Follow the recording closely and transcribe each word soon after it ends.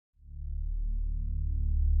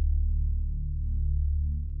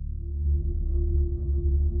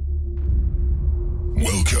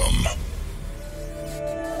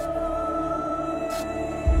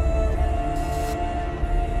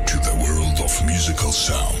musical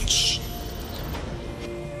sounds.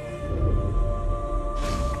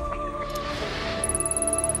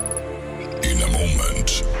 In a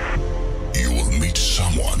moment, you will meet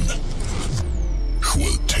someone who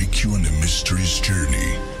will take you on a mysterious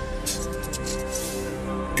journey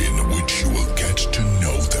in which you will get to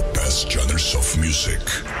know the best genres of music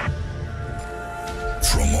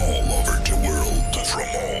from all over the world.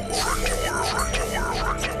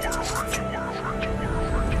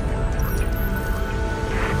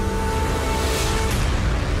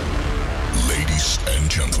 Ladies and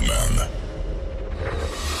gentlemen,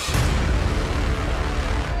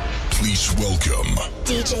 please welcome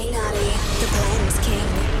DJ Naughty, the Blends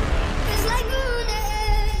King. It's like we're on the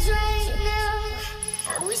edge right now.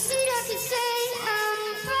 I wish that I could say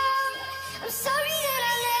I'm proud. I'm sorry that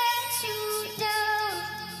I let you down.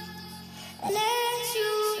 Let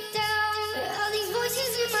you down. All these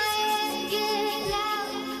voices in my head get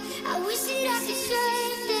loud. I wish that I could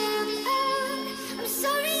shut them out. I'm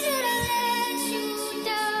sorry that I let you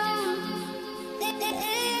down.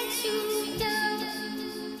 Let you down.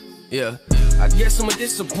 Yeah, I guess I'm a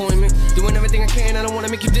disappointment. Doing everything I can, I don't wanna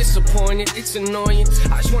make you disappointed. It's annoying.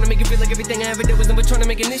 I just wanna make it feel like everything I ever did was never trying to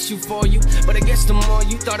make an issue for you. But I guess the more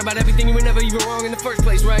you thought about everything, you were never even wrong in the first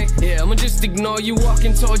place, right? Yeah, I'ma just ignore you,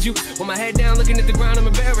 walking towards you with my head down, looking at the ground. I'm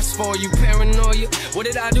embarrassed for you, paranoia. What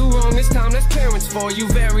did I do wrong this time? That's parents for you,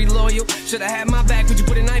 very loyal. Should I have my back? Could you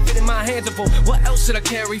put a knife in my hands? For what else should I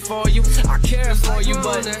carry for you? I care for you,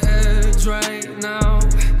 but on the edge right now.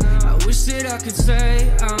 I wish that I could say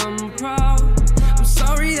I'm proud. I'm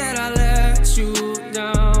sorry that I let you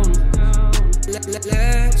down. Let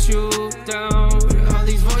you down. All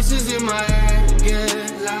these voices in my head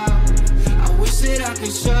get loud. I wish that I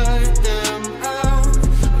could shut them out.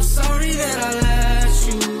 I'm sorry that I let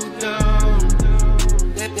you down.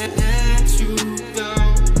 Let you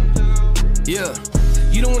down. Yeah.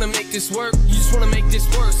 You don't wanna make this work, you just wanna make this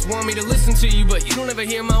worse. Want me to listen to you, but you don't ever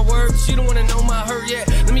hear my words. You don't wanna know my hurt yet.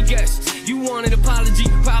 Let me guess, you want an apology,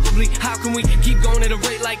 probably. How can we keep going at a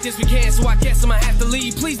rate like this? We can't, so I guess I might have to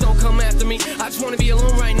leave. Please don't come after me, I just wanna be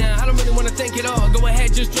alone right now. I don't really wanna think it all, go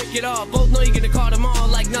ahead, just drink it all. Both know you're gonna call them all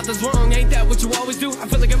like nothing's wrong. Ain't that what you always do? I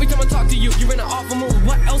feel like every time I talk to you, you're in an awful mood.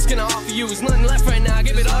 What else can I offer you? There's nothing left right now, I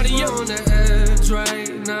give it all to you. On the edge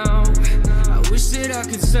right now, I wish that I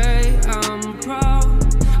could say I'm proud.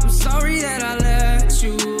 I'm sorry that I let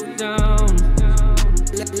you down.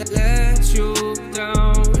 Let you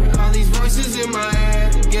down. All these voices in my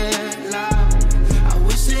head get loud. I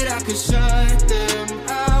wish that I could shut them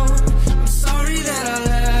out. I'm sorry that I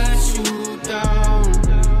let you down.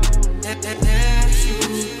 Let you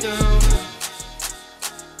down.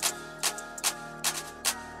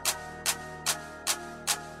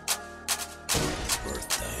 Worth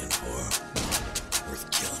dying for, worth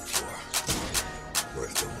killing for,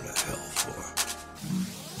 worth going to hell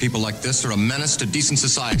for. People like this are a menace to decent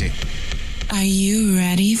society. Are you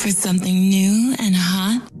ready for something new and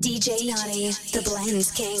hot? DJ Naughty, the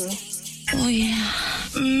Blends King. Oh yeah.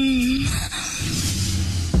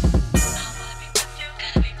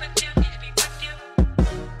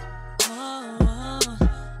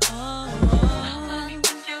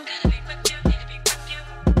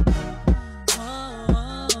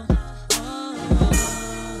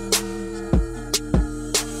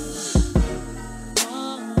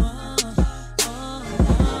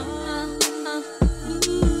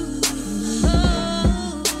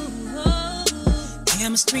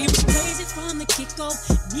 Chemistry was crazy from the get-go.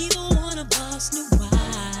 Neither one of us knew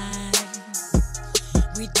why.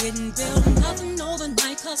 We didn't build nothing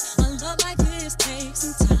overnight, cause a love like this takes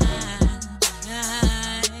some time.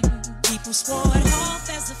 People swore it off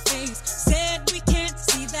as a phase, said we can't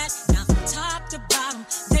see that. Now from top to bottom,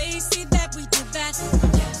 they see that we did that.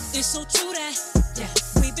 Yes. It's so true that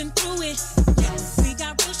we've been through it. Yes. We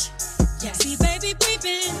got real yes. See baby, we've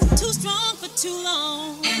been too strong for too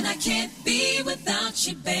long. And I can't be without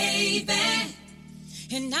you, baby.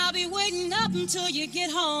 And I'll be waiting up until you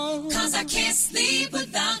get home. Cause I can't sleep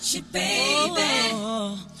without you, baby.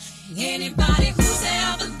 Anybody who's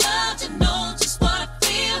ever loved you know just what I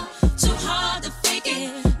feel. Too hard to fake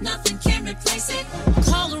it, nothing can replace it.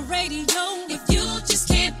 Call the radio if you just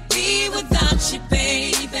can't be without you,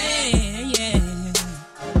 baby. Yeah.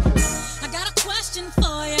 I got a question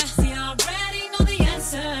for you. See, I already know the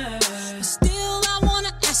answer. But still, I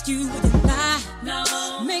wanna ask you, would you lie? No.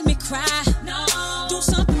 Make me cry? No. Do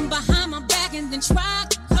something behind my back and then try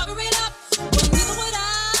to cover it up. But neither would I,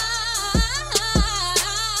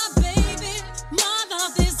 baby. My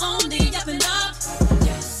love is on the up and up.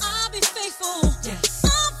 Yes. I'll be faithful. Yes.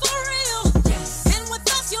 I'm for real. Yes. And with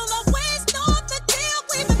us, you'll always know the deal.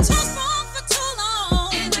 We've been too strong for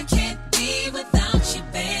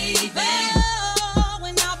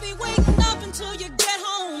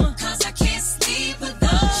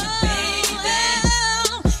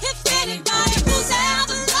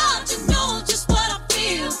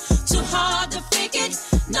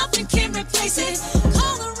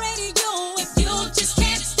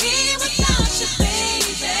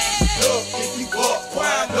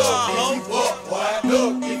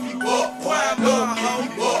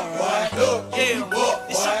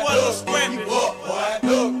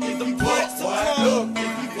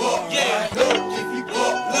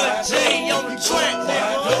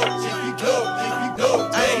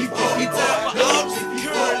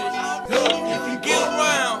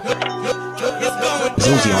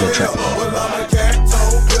Uzi on the track. Well, I'm a cat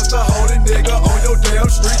toe, pistol holding nigga on your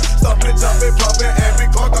damn street. Stomping, jumping, pumping, and be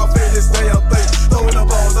crunk off in this day of thing. Throwing the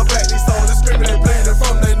balls up at these soldiers, screaming and bleeding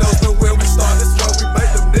from their nose. But when we start this one, we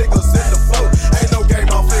make them niggas hit the floor. Ain't no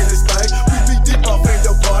game off in this thing. We be deep off in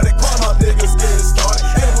your party. Crime out niggas getting started.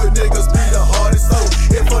 And with niggas be the hardest. So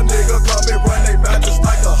if a nigga come and run they mouth just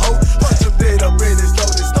like a hoe, punch him dead up in his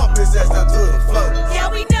throat and stomp his ass down to the floor.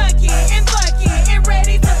 Yeah, we nuggin' and buckin' and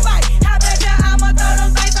ready to fight. How bet ya I'ma throw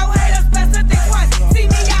them things, don't hate us best to think twice. See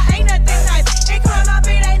me, I ain't nothing nice. In crime, I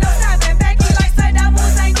beat ain't no stopping. Becky like Saddam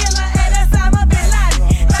Hussein, killer and Osama bin Laden.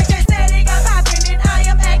 Like they said, it got poppin' and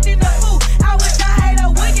I am acting a fool. I wish I had a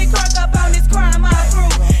wicked crunk up on this crime I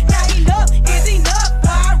threw. Now enough is enough,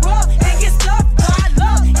 boy, I rub and get stuck, boy, I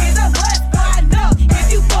love is a must, boy, I know if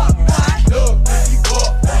you fuck, boy. Look, if you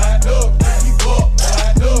fuck, boy, look, if you fuck, boy,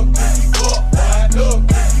 look, if you fuck, boy, look,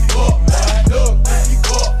 if you fuck, boy, look, if you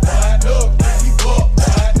fuck, boy, look, if you fuck, boy, look, if you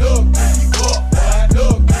fuck, boy, look, if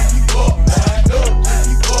you fuck, boy, look,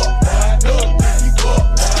 if you fuck, boy, look, if you fuck,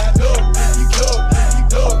 boy, look, if you look, if you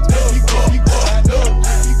look, if you fuck, boy, look,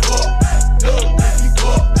 if you fuck, look, if you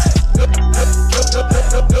fuck,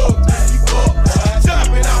 look, if you fuck, boy.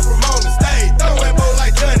 Jumping off from on the stage, throwing bow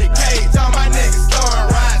like Johnny Cage. All my niggas starring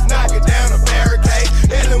rides, knocking down a barricade.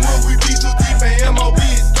 In the mood we be too deep and MOB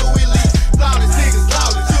is too elite. Flawless niggas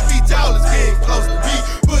lawless, you be tallest, getting close to beat.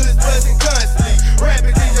 Bullets buzzing constantly,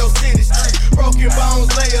 rampant in your city street. Broken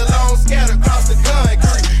bones lay alone, scattered across the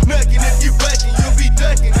concrete. Nucking if you bucking, you'll be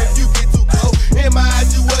ducking if you get too close. In my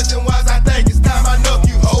eyes you wasn't wise, I think it's time I knock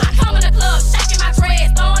you ho. I come in the club, shaking my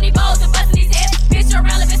dreads, throwing these bows and busting these heads. Bitch, you're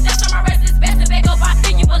relevant, steps on my wrist, it's best to back up, I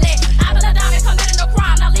think you will let. I been a diamond, committing no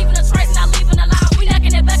crime, not leaving a trace, not leaving a line. We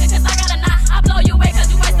knocking it bucket cause I got a knot. I blow you away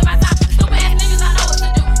cause you wasting my time. Stupid ass niggas, I know what to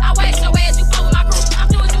do. I waste your ass, you fuck with my crew.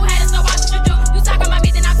 I'm doing you haters, so watch what you do. You talking about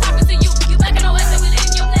me, then I'm talking to you. You bucking on us, and we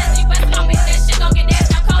leaving you blessed. You busting on me, that shit gon' get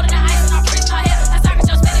nasty. I'm cold in the ice and I'm freezing on hell. I talking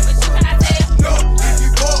your steady, but you cannot tell. Look, if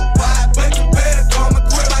you fuck, boy, but you better come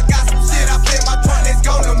equipped. I got some shit up in my trunk that's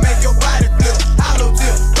gonna make your body flip. Hollow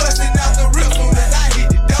tip, busting out the rip soon as I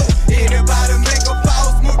hit the dope. Anybody make a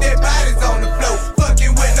pause, move their bodies on the floor.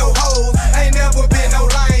 Fucking with no hoes, ain't never been no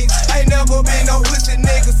lanes. Ain't never been no pussy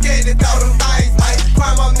niggas scared to throw them things, man.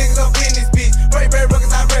 Crime on niggas up in this bitch. Ray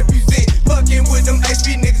Ruggers I represent. Fucking with them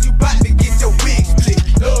HP niggas, you bout to get your wig split.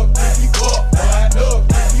 Look, if you fuck, boy, look,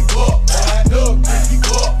 if you fuck, boy, look, if you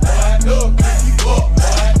fuck, boy, look, if you fuck,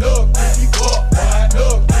 boy, look, if you fuck, boy,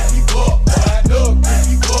 look, if you fuck, boy, look, if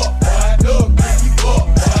you fuck, boy, look, if you fuck,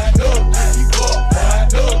 boy, look, if you fuck, boy,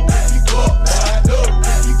 look, if you fuck, boy, look,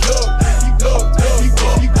 if you look, if you look, if you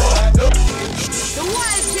fuck, boy, look. The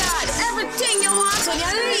wild card, everything you want when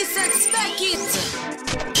you least expect it.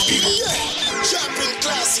 Jumping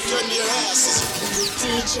classic on your asses.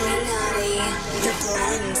 DJ Naughty, the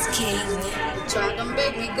Blends King. Try to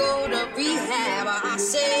make me go to rehab. I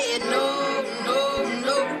said no, no,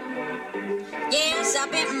 no. Yes, I've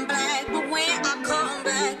been black, but when I come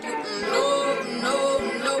back, no, no,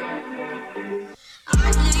 no. I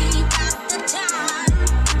ain't got the time,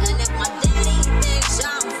 and if my daddy thinks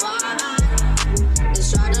I'm fine, just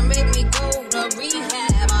try to make me go to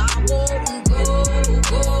rehab. I won't go.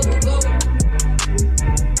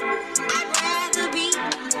 I'd rather be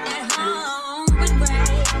at home with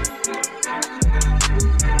Ray.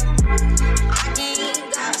 I ain't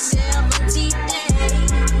got 70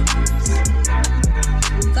 days,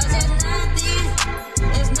 'cause there's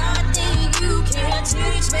nothing you can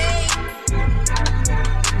teach me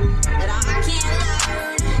that I can't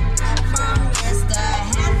learn from Mr.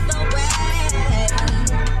 Hathaway.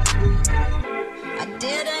 I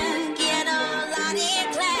didn't get a lot in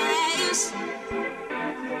class,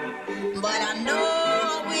 but I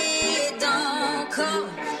know it don't come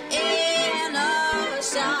in a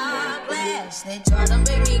shot glass. They try to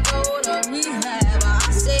make me go to rehab.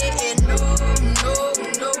 I said no, no,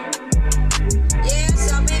 no.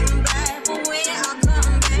 Yes, I've been black, but when I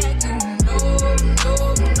come back, you know, no,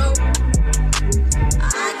 no.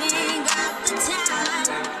 I ain't got the time,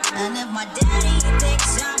 and if my daddy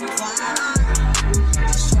thinks I'm fine,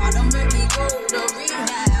 just try to make me go to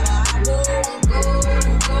rehab. I won't go.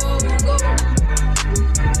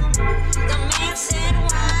 The man said,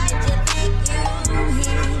 why'd you think you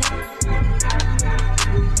here?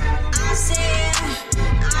 I said,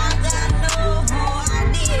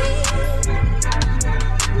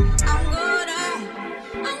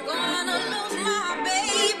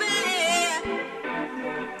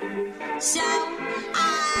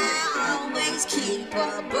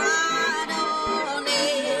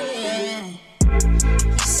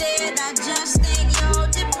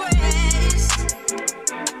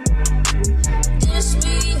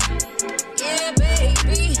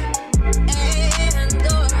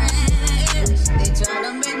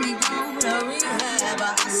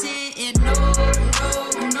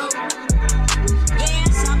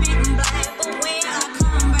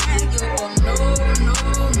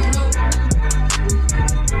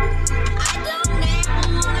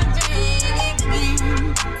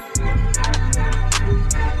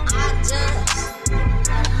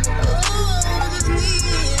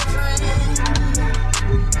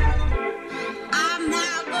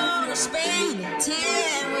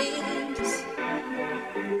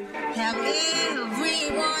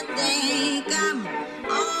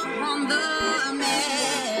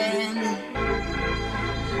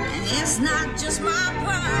 it's not just my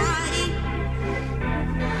pride.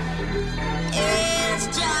 It's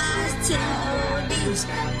just till these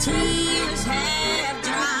tears have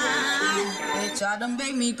dried. They try to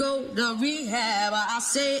make me go to rehab. I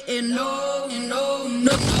say no, no,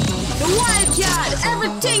 no. The wild card,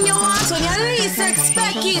 everything you want when you least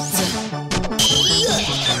expect it.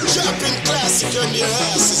 Jumping classic on your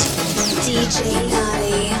asses. DJ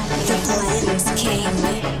Naughty, the Blends King.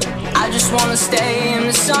 I just wanna stay in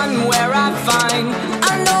the sun where I find.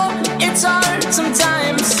 I know it's hard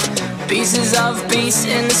sometimes. Pieces of peace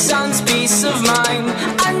in the sun's peace of mind.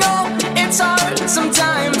 I know it's hard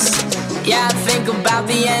sometimes. Yeah, I think about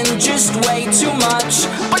the end just way too much.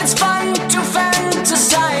 But it's fun to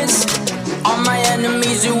fantasize. All my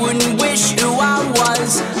enemies who wouldn't wish who I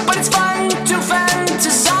was. But it's fun to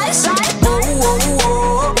fantasize. Oh, oh,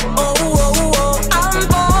 oh, oh, oh, oh. I'm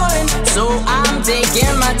falling, so I'm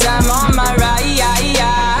taking my time on my ride.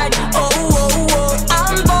 Oh, oh, oh,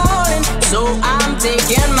 I'm falling, so I'm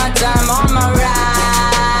taking my time on my ride.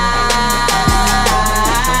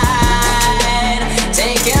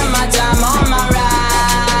 Taking my time on my ride.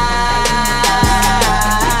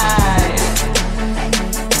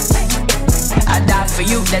 I die for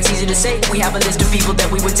you, that's easy to say. We have a list of people that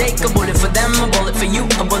we would take. A bullet for them, a bullet for you,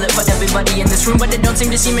 a bullet for everybody in this room. But there don't seem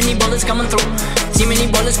to see many bullets coming through. See many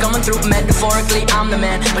bullets coming through. Metaphorically, I'm the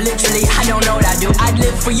man, but literally, I don't know what I do. I'd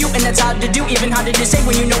live for you, and that's hard to do. Even harder to say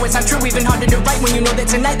when you know it's not true. Even harder to write when you know that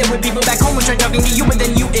tonight there were people back home who tried talking to you, but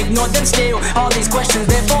then you ignored them still. All these questions,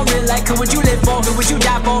 they're for real. Like, who would you live for? Who would you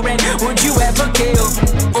die for? And would you ever kill?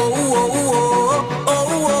 Oh, oh, oh,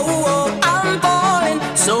 oh, oh, oh. I'm falling,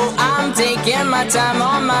 so I'm taking my time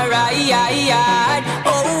on my ride.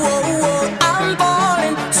 Oh, oh, oh, I'm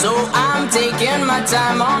falling, so I'm taking my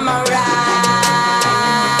time on my ride.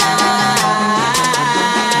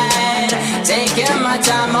 Taking my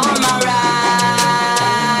time on my ride.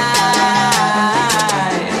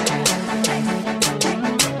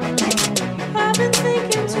 I've been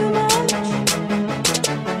thinking too much.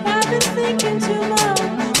 I've been thinking too much.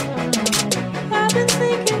 I've been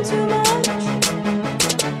thinking too much.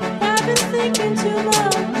 I've been thinking too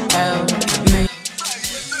much. Help me.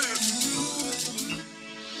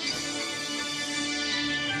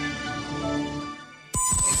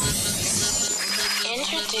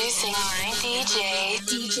 Introducing my DJ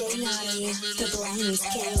Naughty, the Blends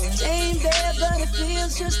King. Ain't there, but it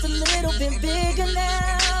feels just a little bit bigger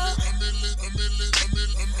now.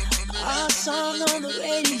 Our song on the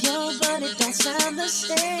radio, but it don't sound the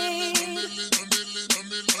same.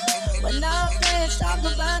 When our friends talk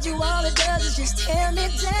about you, all it does is just tear me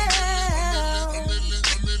down.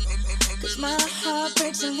 Cause my heart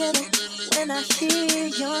breaks a little when I hear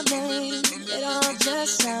your name. It all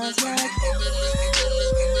just sounds like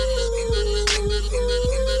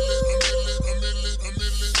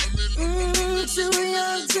too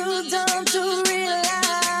young, too dumb to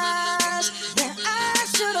realize that I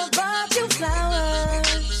should have bought you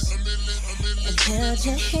flowers and held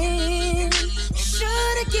your hand.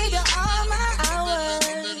 Should have gave you all my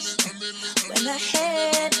hours when I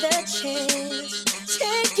had the chance.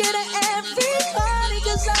 Take you to every party,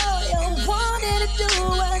 cause all you wanted to do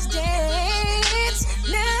was dance.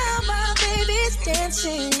 Now my baby's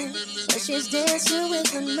dancing, but she's dancing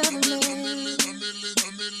with another man.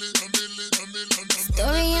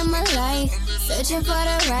 Story of my life, searching for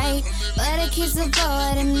the right, but it keeps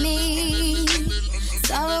avoiding me.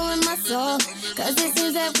 Sorrow in my soul, cause it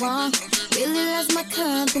seems that wrong really loves my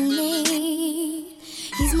company.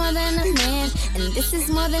 He's more than a man, and this is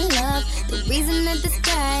more than love. The reason that the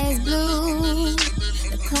sky is blue,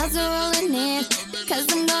 the clouds are rolling in, because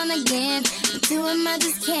I'm gone again. And to him I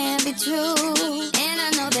just can't be true. And I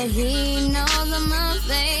know that he knows I'm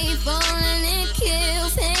unfaithful, and it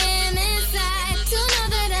kills him inside to know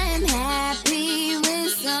that I am happy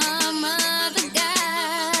with some other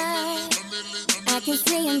guy. I can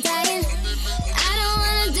see him dying. I don't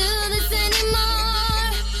wanna do this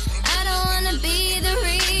anymore. I don't wanna be the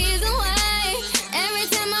reason why. Every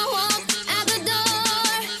time I walk out the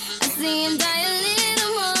door, I see him die a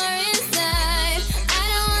little more inside. I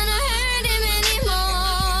don't wanna hurt him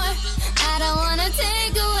anymore. I don't wanna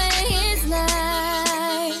take away his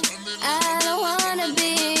life. I don't wanna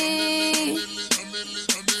be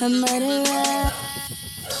a murderer.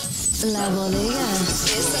 La bodega.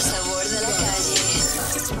 Es el sabor de la calle.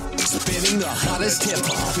 Spinning the hottest hip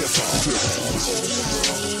hop.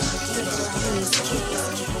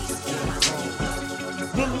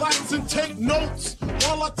 Relax and take notes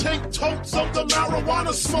while I take totes of the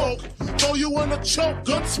marijuana smoke. Throw you in a choke,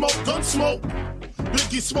 gun smoke, gun smoke.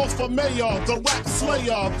 Biggie Smalls for mayor, the rap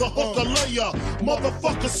slayer, the hooker layer.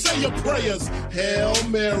 Motherfucker, say your prayers. Hail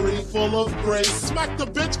Mary, full of grace. Smack the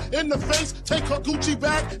bitch in the face, take her Gucci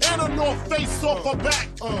bag and a North Face off her back.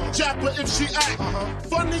 Jab her if she act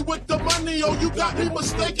funny with the money. Oh, you got me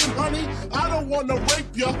mistaken, honey. I don't wanna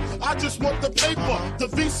rape ya, I just want the paper, the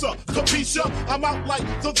visa, capisha. I'm out like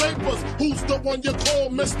the vapors. Who's the one you call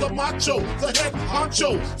Mr. Macho? The head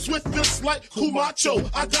honcho, swift fist like Kumacho.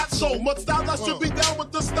 I got so much style, I should be down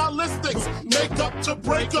with the stylistics. Make up to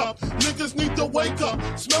break up, niggas need to wake up.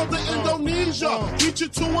 Smell the Indonesia, beat you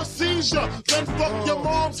to a seizure. Then fuck your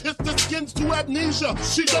moms, hit the skins to amnesia.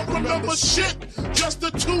 She don't remember shit, just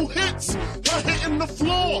the 2 hits. Her hitting the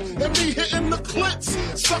floor, and me hitting the clits.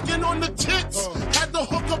 Sucking on the tits, had the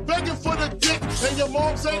hooker begging for the dick. And your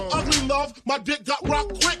moms ain't ugly, love, my dick got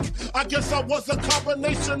rocked quick. I guess I was a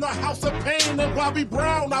combination of House of Pain and Bobby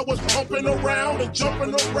Brown. I was pumping around and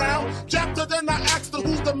jumping around. Jacked her, then I asked her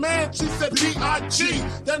who's the man. She said B.I.G.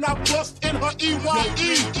 Then I bust in her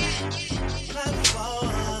E.Y.E.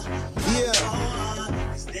 Yeah,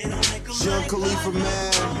 Young Khalifa,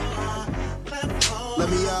 man. Let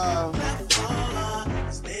me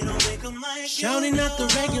Shouting out the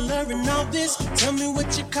regular and all this. Tell me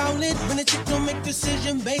what you call it. When a chick don't make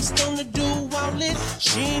decision based on the dual wallet.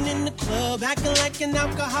 She ain't in the club acting like an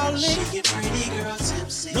alcoholic. She get pretty girl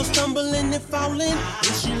tipsy. No stumbling and falling.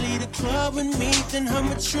 If she leave the club with me, then her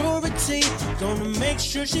maturity gonna make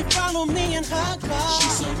sure she follow me in her car.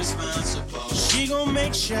 She's so responsible. She gon'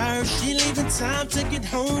 make sure she leaving time to get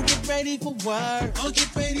home, get ready for work. Or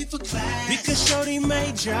get ready for class. Because shorty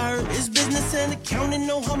major is business and accounting.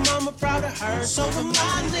 Know her mama proud of her. So am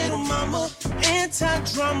my little mama,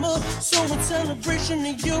 anti-drama. So in celebration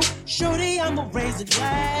of you, shorty, I'ma raise a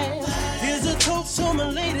glass. Here's a toast to my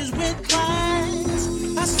ladies with class.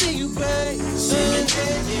 I see you, babe. Singing,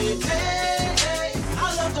 hey, hey, hey.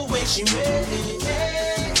 I love the way she made it,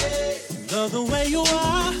 hey, hey. Love the way you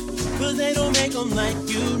are, cause they don't make them like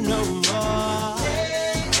you no more.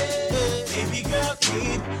 Hey, hey, hey. Baby girl,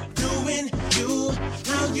 keep doing you,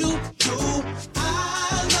 how you do.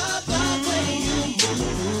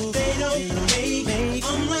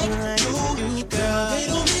 I'm like you, girl. They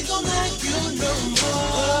don't make them like you no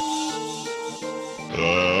more.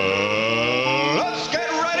 Let's get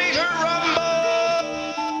ready to rumble.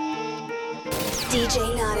 DJ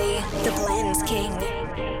Naughty, the Blends King.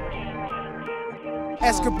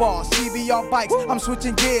 Escobar, CBR bikes, I'm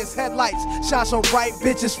switching gears, headlights, shine so bright,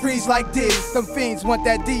 bitches freeze like this. Them fiends want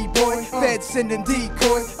that D, boy, feds sending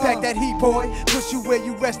decoy, pack that heat, boy, push you where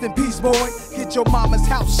you rest in peace, boy. Get your mama's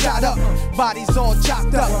house shot up, bodies all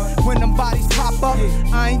chopped up. When them bodies pop up,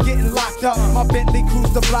 I ain't getting locked up. My Bentley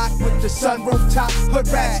cruise the block with the sunroof top, hood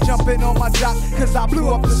rats jumping on my jock, cause I blew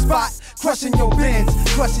up the spot. Crushing your bins,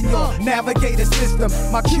 crushing your navigator system.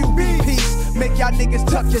 My QB piece, make y'all niggas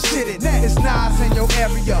tuck your shit in. It's Nas in your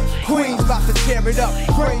area, Queens about to tear it up.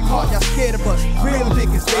 Brave heart, y'all scared of us. Real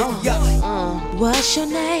niggas, baby, up. What's your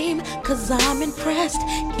name? Cause I'm impressed.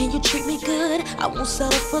 Can you treat me good? I won't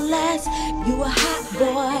settle for less. You a hot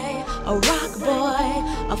boy, a rock boy,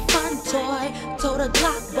 a fun toy, total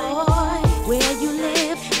Glock boy. Where you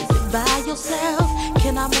live? Is it by yourself?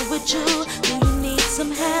 Can I move with you? Do you need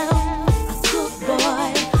some help? Boy,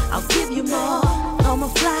 I'll give you more. I'm a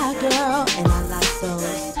fly girl, and I like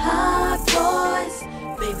those hot boys.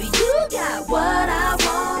 Baby, you got what I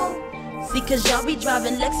want. See, cause y'all be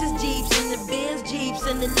driving Lexus Jeeps and the Benz Jeeps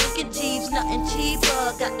and the Lincoln Jeeps, nothing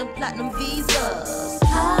cheaper. Got them platinum visas.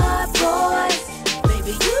 Hot boys,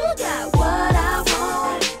 baby, you got what I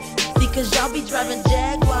want. See, cause y'all be driving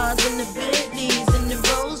Jaguars and the Bentleys and the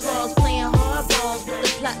Rolls Royce, playing hardballs with the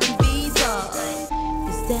platinum visas.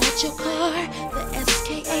 Is that your car?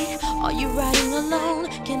 SK8, are you riding alone?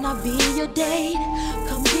 Can I be your date?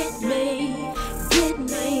 Come get me,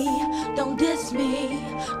 don't diss me,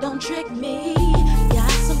 don't trick me.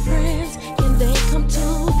 Got some friends, can they come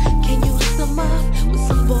too? Can you hook them up with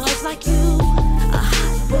some boys like you? A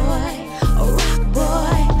hot boy, a rock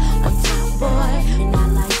boy, a top boy, and I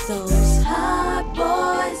like those hot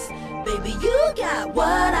boys. Baby, you got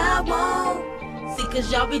what I want. Cause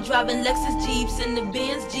y'all be driving Lexus Jeeps and the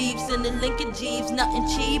Benz Jeeps and the Lincoln Jeeps, nothing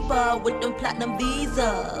cheaper with them platinum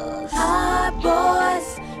visas. Hot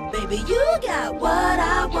boys, baby, you got what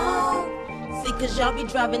I want. pussy, cause y'all be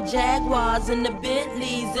driving Jaguars and the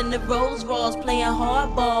Bentleys and the Rolls Royce, playing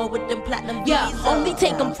hardball with them platinum Yeah, Visa. only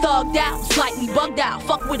take them thugged out, slightly bugged out,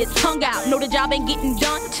 fuck with his tongue out. Know the job ain't getting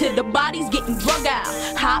done till the body's getting drug out.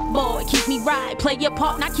 Hot boy, keep me right, play your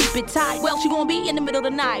part, not keep it tight. Well, she gon' be in the middle of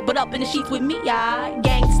the night, but up in the sheets with me, I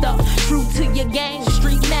gangsta, true to your gang,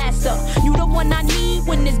 street master. You the one I need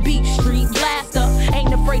when this beat street blaster.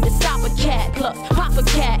 Ain't afraid to stop a cat, plus pop a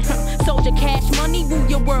cat. Soldier cash money, rule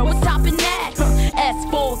your world, what's topping that?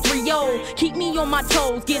 S430, keep me on my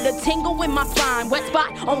toes, get a tingle in my spine. Wet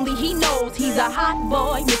spot, only he knows he's a hot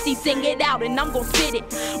boy. Missy sing it out and I'm gon' spit it.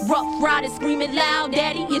 Rough riders screaming loud,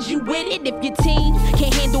 daddy, is you with it? If your team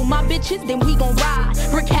can't handle my bitches, then we gon' ride.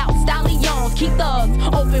 Brick house, stallions, keep thugs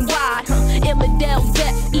open wide. Illadel's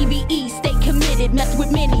best, EVE, stay committed, mess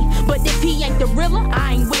with many. But if he ain't the realer,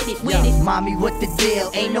 I ain't with it, with it. Mommy, what the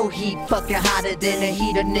deal? Ain't no heat fucking hotter than a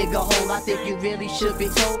heater nigga hole. I think you really should be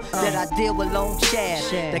told that I deal with long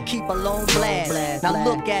shafts that keep a long blast. Now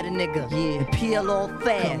look at a nigga and peel off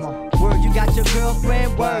fast. Word, you got your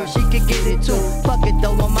girlfriend? Word, she can get it too. Fuck it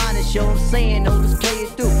though, I'm on the show, I'm saying, no, let's play it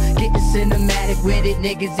through. Getting cinematic with it,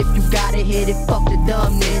 niggas. If you gotta hit it, fuck the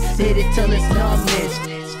dumbness. Hit it till it's numbness.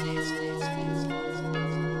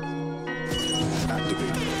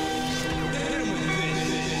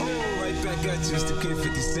 Just the kid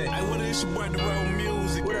 50 Cent. I wanna issue by the road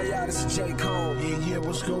music. What up, y'all? This is J. Cole. Yeah,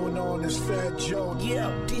 what's going on? It's Fat Joe.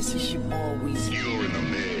 Yeah, this is your boy Weezy. You're in the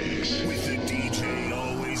mix with the DJ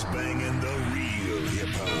always banging the real hip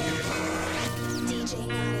hop. DJ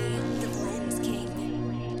Naughty, the Blends King.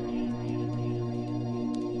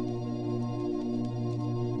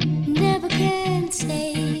 Never can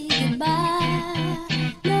say goodbye.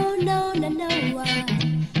 No, no, no, no. I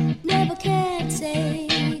never can say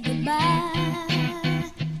goodbye.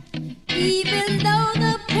 Even though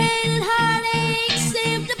the pain and heartache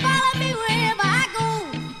seem to follow me wherever I go.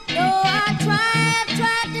 Though I tried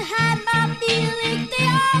to hide my feelings, they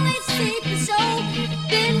always seem to show.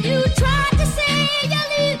 Then you tried to say you're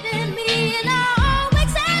leaving me, and I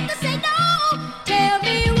always had to say no. Tell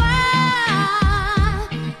me why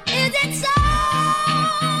is it so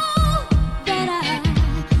that I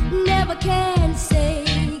never can say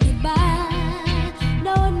goodbye?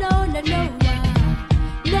 No, no, no, no.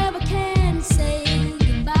 Never can say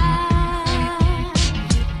goodbye.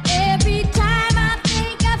 Every time I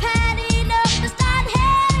think I've had enough to start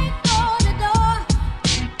heading for the door,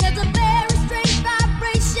 there's a very strange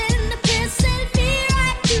vibration piercing me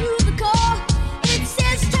right to the core. It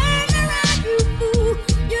says, turn around, you fool.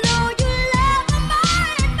 You know you love me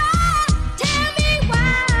more and more. Tell me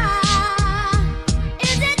why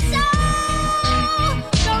is it so?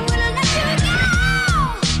 Don't wanna let you go.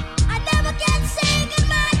 I never can say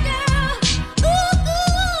goodbye, girl. Ooh,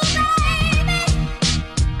 ooh, baby.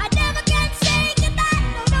 I never can say goodbye.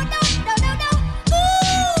 No, no, no, no, no, no.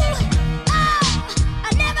 Ooh, oh,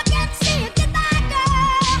 I never can say goodbye,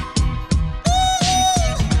 girl. Ooh,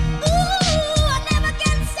 ooh, I never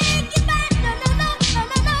can say goodbye. No, no, no, no,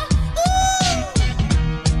 no, no.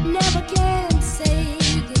 Ooh, never can say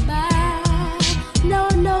goodbye. No,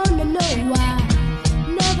 no, no, no. I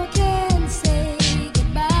never can say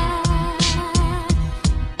goodbye.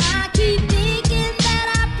 I keep thinking that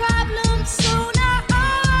our problems soon are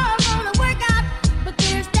all gonna work out, but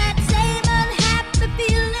there's that same unhappy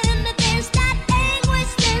feeling, that there's that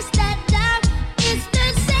anguish, there's that doubt. It's the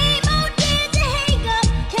same old dizzy hang-up,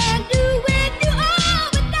 can't do with you all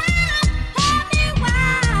without. Tell me why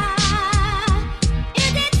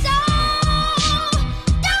is it so?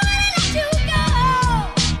 Don't wanna let you go.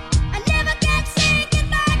 I never can say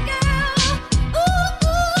goodbye, girl. Ooh,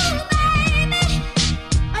 ooh, baby.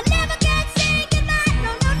 I never can say goodbye.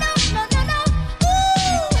 No, no, no, no, no, no.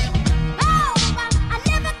 Ooh, oh, I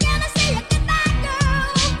never can say goodbye, girl.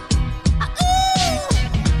 Ooh,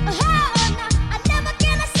 oh, no, I never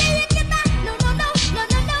can say goodbye. No, no, no, no,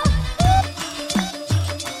 no, no.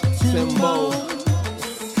 Timbo,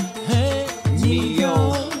 hey, Neo,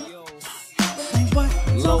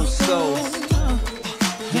 Loso.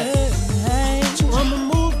 Hey, I'm a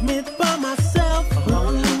movement by myself,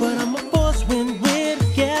 but I'm a force when we're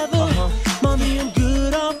together. Mommy, I'm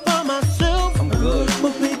good all by myself. I'm good.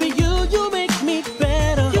 But baby, you make me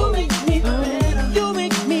better. You make me better. You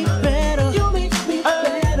make me better. You make me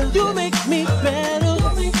better. You make me better.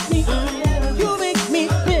 You make me better. You make me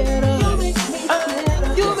better. You make me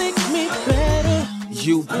better. You make me better.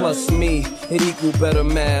 You plus me, it equal better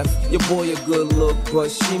math. Your boy a good look, but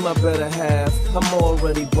she my better half. I'm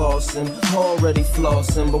already bossing, already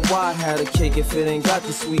flossing, but why have a cake if it ain't got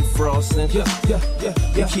the sweet frosting?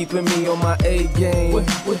 You're keeping me on my A game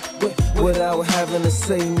without having to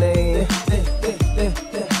say name.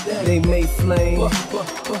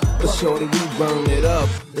 shorty, we burn it up.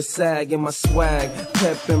 The sag in my swag,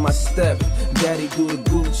 pep in my step. Daddy do the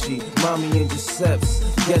Gucci, mommy in Giuseppe's.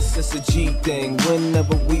 Guess it's a G thing,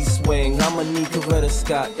 whenever we swing. I'ma need Coretta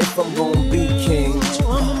Scott if I'm gonna be king.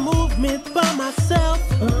 I'm a movement by myself,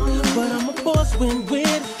 but I'm a force when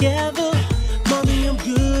we're together. Mommy, I'm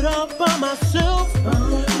good all by myself,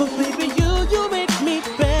 but baby, you make me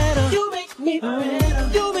better. You make me better.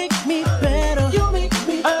 You make me better. You make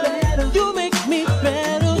me better. You make me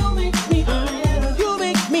better. You make me better. You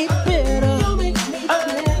make me better. You make me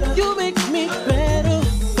better. You make me better.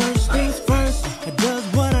 First things first, I does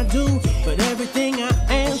what I do, but everything I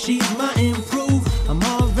am, she's my improve. I'm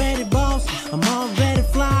already boss, I'm already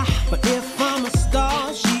fly, but if I'm a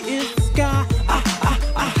star, she is the sky.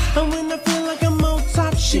 And when I feel like I'm on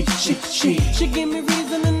top, she give me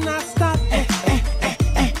reason and I stop.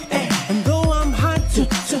 And though I'm hot,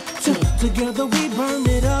 together we burn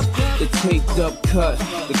it up. The taped up cut,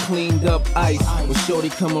 the cleaned up ice. When shorty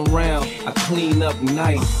come around, I clean up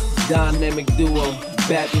nice. Dynamic duo,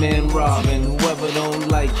 Batman Robin. Whoever don't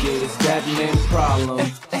like it, it's that man's problem.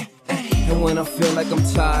 And when I feel like I'm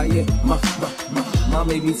tired, my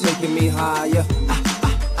baby taking me higher.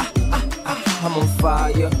 I'm on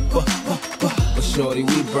fire, but shorty,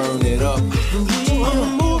 we burn it up. I'm a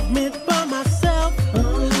movement by myself,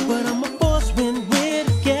 but I'm a force when we're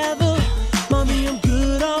together. Mommy, I'm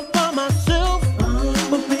good all by myself,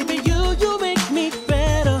 but baby, you make me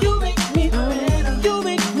better. You make me better. You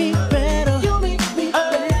make me better. You make me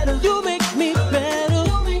better. You make me better.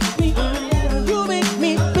 You make me better. You make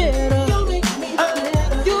me better. You make me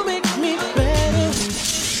better. You make me better.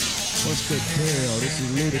 What's the deal? This is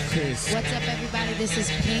ludicrous. What's up, everybody? This is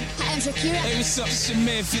Pink. Hi, I'm Shakira. Hey, what's up? It's your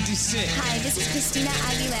man 50 Cent. Hi, this is Christina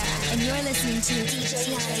Aguilera, and you're listening to DJ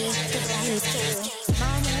Yachty, the Blues King.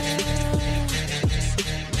 Mama,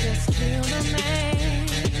 just kill the man.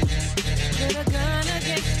 Put a gun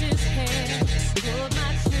against his head. Pulled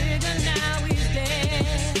my trigger, now he's dead.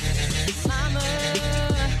 Mama,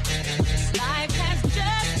 life has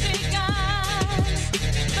just begun,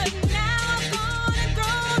 but now I'm gonna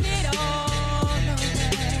throw it all away.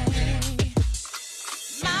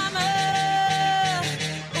 Mama,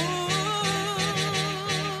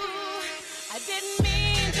 I didn't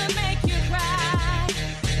mean to make you cry.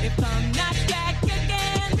 If I'm not back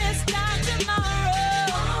again this time tomorrow,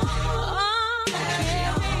 carry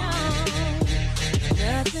on.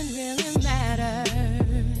 Nothing really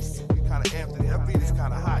matters. Kinda empty. That beat is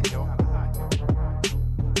kinda hot, yo.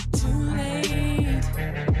 Too late,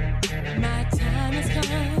 my time has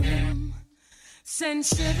come. Send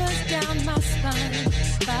shivers down my spine.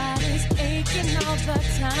 Body's aching all the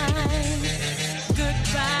time.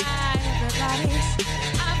 Goodbye, everybody.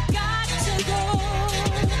 I've got to go.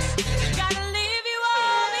 Gotta leave you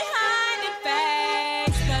all behind and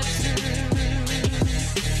face the truth.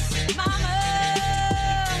 Mama,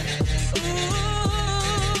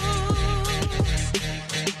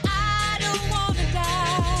 I don't wanna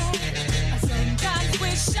die. I sometimes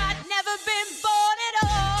wish I'd never been born at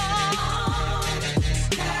all.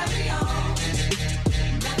 Carry on.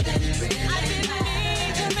 Nothing really I didn't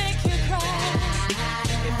mean to make you cry.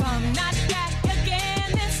 If I'm not back again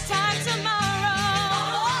this time tomorrow,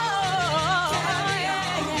 carry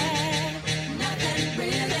on. Nothing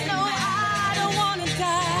really no, I don't wanna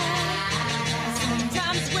die. I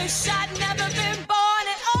sometimes wish I'd never been born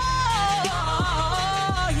at all.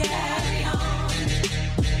 Carry on.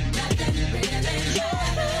 Nothing really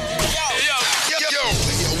matters.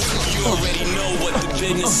 You already know what the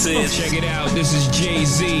business is. Check it out. This is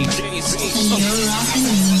Jay-Z. And you're rocking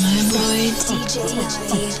with my boy DJ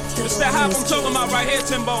Yachty. It's that hop I'm talking about right here,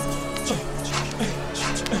 Timbo.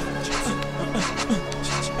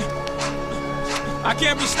 I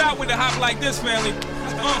can't be stopped with a hop like this, family.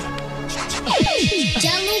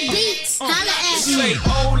 Jello Beats, holla at me. Say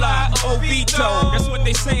hola, Ovito. That's what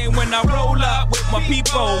they saying when I roll up with my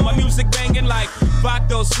people. My music banging like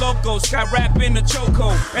Vatos Locos. Got rap in the choco,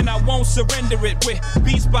 and I won't surrender it with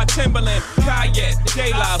beats by Timberland, Kayet,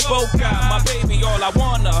 De La Boca. My baby, all I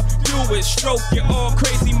wanna do is stroke you all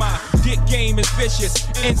crazy. My dick game is vicious,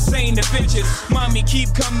 insane to bitches. Mommy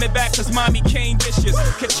keep coming back cause mommy came vicious.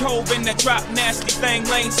 Catch hold in the drop, nasty thing,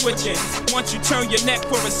 lane switching. Once you turn your neck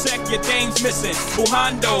for a sec, your dame's missing.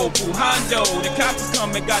 Bujando, Bujando. The cops is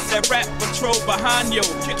coming, got that rap patrol behind you.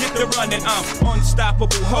 Get the running, I'm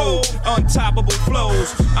unstoppable ho, untoppable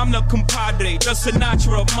flows. I'm the compadre, the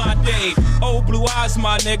Sinatra of my day. Oh, blue eyes,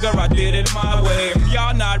 my nigga, I did it my way. If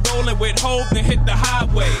y'all not rolling with hope, then hit the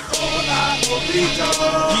highway. Hola, Ovito.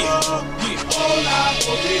 Yeah, yeah. Hola,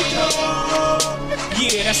 Ovito.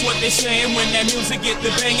 Yeah, that's what they saying when that music get the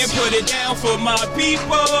banging. Put it down for my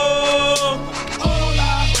people.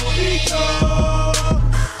 Hola, Rico.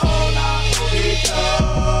 Hola, Rico.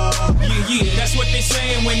 Yeah, that's what they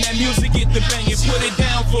saying when that music get the banging. Put it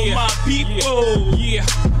down for my people.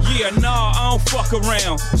 Yeah, nah, I don't fuck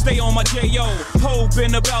around. Stay on my J.O. Ho,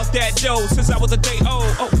 been about that dough since I was a day old.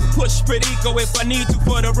 Oh, push Perico if I need to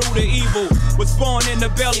for the root of evil. Was born in the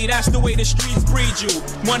belly, that's the way the streets breed you.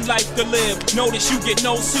 One life to live, notice you get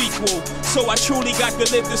no sequel. So I truly got to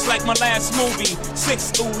live this like my last movie.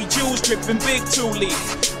 6 Louis, Jews dripping big Thule.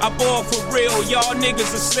 I ball for real, y'all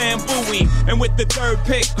niggas are Sam Bowie. And with the third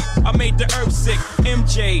pick, I made the earth sick.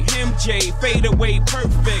 MJ, fade away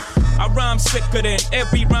perfect. I rhyme sicker than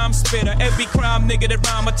every rhyme spitter. Every crime nigga that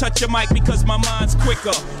rhyme, I touch a mic because my mind's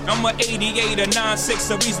quicker. I'm a 88, a 96,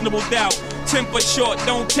 a reasonable doubt. Temper short,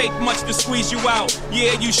 don't take much to squeeze you out.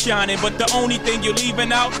 Yeah, you shining, but the only thing you're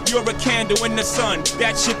leaving out, you're a candle in the sun.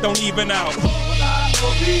 That shit don't even out.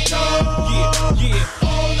 Yeah.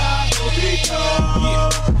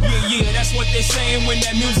 Yeah, that's what they saying when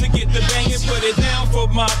that music get the banging. Put it down for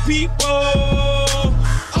my people.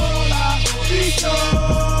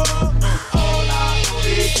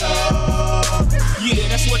 Yeah,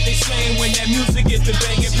 that's what they saying when that music get the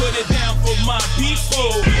banging. Put it down for my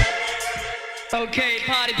people. Okay,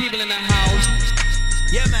 party people in the house.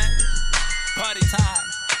 Yeah, man. Party time.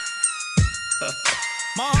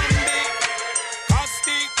 Monday,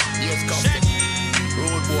 Caustic, Shaggy,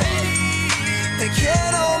 Road Boy. Te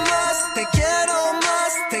quiero más, te quiero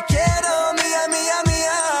más, te quiero, mía, mía, mi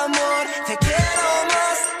amor. Te quiero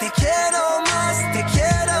más, te quiero más, te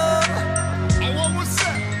quiero.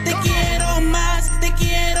 Te quiero más, te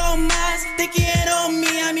quiero más, te quiero,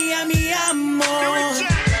 mía, mía, mi amor.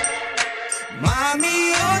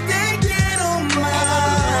 Mami, yo te quiero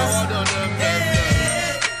más.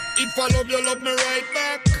 If I love you, love me right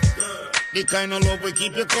back. The kind of love will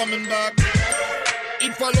keep you coming back.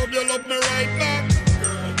 If I love you, love me right back.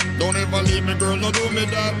 Don't ever leave me, girl, no do me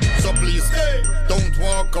that. So please stay, don't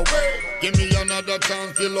walk away. Give me another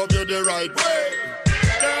chance to love you the right way.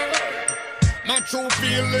 Yeah. My true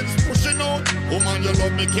feelings pushing out. Woman, you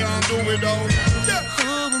love me, can't do without. Yeah.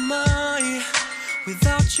 Who am I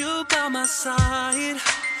without you by my side?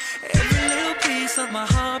 Every little piece of my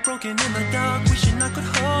heart broken in the dark, wishing I could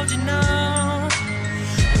hold you now.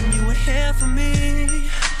 When you were here for me,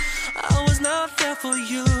 I was not there for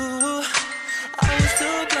you. I was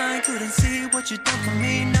too blind, couldn't see what you done for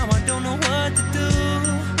me. Now I don't know what to do.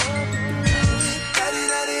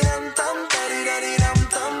 Daddy-daddy-dum-dum,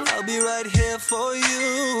 daddy-daddy-dum-dum, I'll be right here for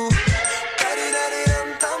you.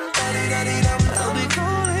 Daddy-daddy-dum-dum, daddy-daddy-dum-dum, I'll be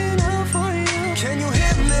calling out for you. Can you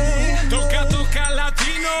hear me? Toca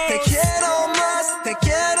latino. Te quiero más, te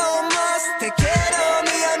quiero más, te quiero,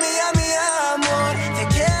 mía, mía, mi amor. Te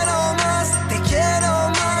quiero más, te quiero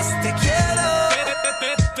más, te quiero.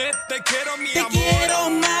 Te quiero, mi Te amor. quiero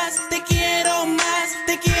más, te quiero más,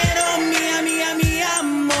 te quiero, mía, mía, mi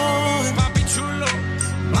amor. Papi chulo.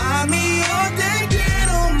 Mami, yo te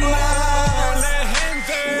quiero más. Dale,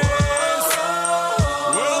 gente.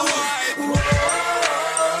 Worldwide.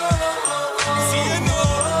 Siendo.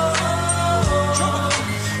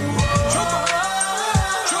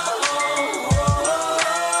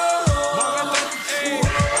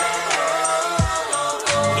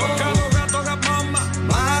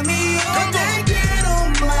 Mami, yo te quiero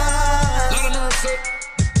más. Lord of mercy.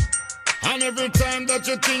 And every time that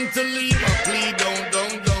you think to leave, I plead, don't go.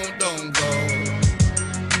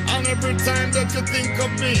 And every time that you think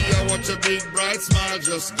of me, I watch a big bright smile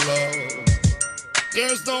just glow.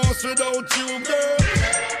 There's no us without you, girl.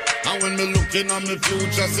 And when me looking at my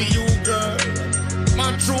future, see you, girl.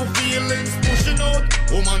 My true feelings pushing out.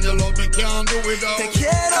 Woman, you love me, can't do without. Te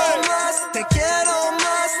quiero más, te quiero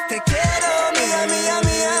más, te quiero, mía, mía,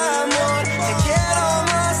 mi amor. Te quiero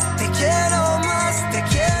más, te quiero más, te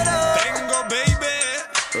quiero. Tengo, baby.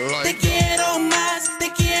 Te quiero más, te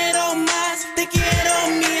quiero más, te quiero,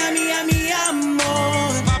 mía, mía, mi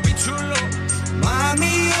amor. Papi chulo.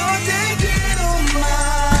 Mami, yo te quiero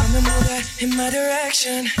más. Come and move that in my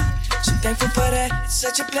direction. So thankful for that, it's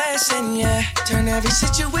such a blessing, yeah. Turn every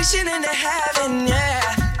situation into heaven, yeah.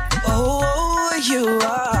 Oh, you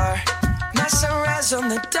are my sunrise on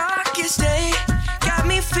the darkest day. Got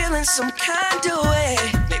me feeling some kind of way.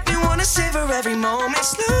 Make me wanna savor every moment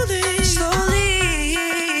slowly, slowly.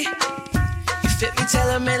 You fit me,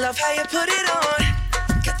 telling me love how you put it on.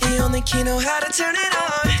 Got the only key, know how to turn it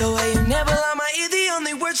on. The way you never lie my ear, the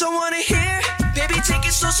only words I wanna hear. Baby, take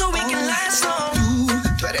it slow so we can last long.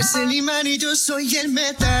 eres el imán y yo soy el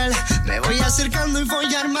metal. Me voy acercando y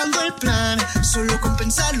voy armando el plan. Solo con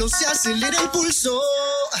pensarlo se acelera el pulso.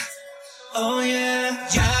 Oh yeah,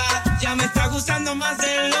 ya me está gustando más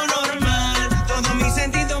de lo normal. Todos mis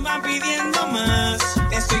sentidos van pidiendo más.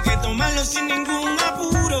 Esto hay que tomarlo sin ningún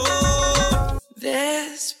apuro.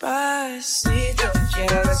 Despacito,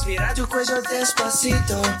 quiero respirar tu cuello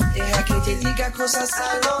despacito. Deja que te diga cosas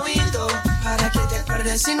al oído, para que te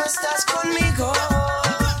acuerdes si no estás conmigo.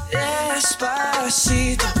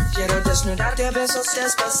 Despacito, quiero desnudarte a besos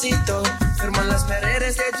despacito. Firmo las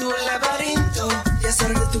paredes de tu laberinto y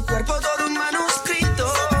hacer de tu cuerpo todo un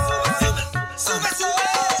manuscrito. Sube, sube.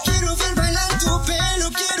 Quiero ver bailar tu pelo,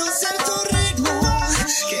 quiero ser tu ritmo.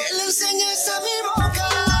 Que le enseñes a mi boca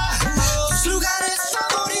tus lugares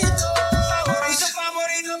favoritos.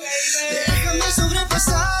 Favorito, baby. Déjame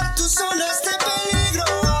sobrepasar tus zonas de peligro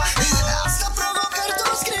hasta provocar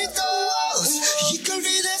tus gritos y que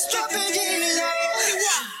olvides tu apellido.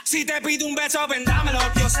 Si te pido un beso, vendámelo.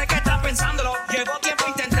 Yo sé que estás pensándolo. Llevo tiempo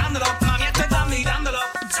intentándolo. Mami, esto está mirándolo.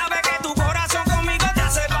 Sabe que tu corazón conmigo te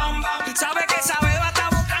hace bam bam. Sabe que esa beba está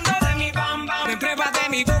buscando de mi bam bam. Me pruebas de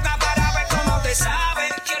mi boca para ver cómo te sabe.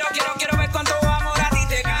 Quiero ver cuánto amor a ti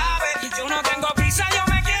te cabe. Yo no tengo prisa, yo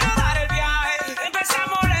me quiero dar el viaje.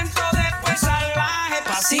 Empezamos lento, después salvaje.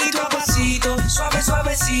 Pasito a pasito, suave,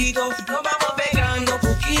 suavecito. Nos vamos pegando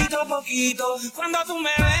poquito a poquito. Cuando tú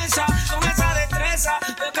me besas con esa destreza,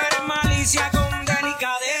 veo que eres malicia con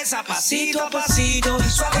delicadeza. Pasito a pasito,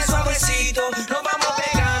 suave, suavecito. Nos vamos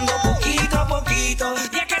pegando poquito a poquito.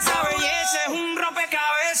 Y es que esa belleza es un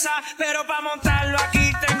rompecabezas, pero para montarlo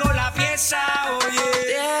aquí tengo la pieza.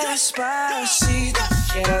 Oye, despacito,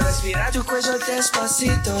 quiero respirar tu cuello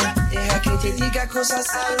despacito. Deja que te diga cosas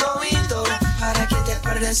al oído, para que te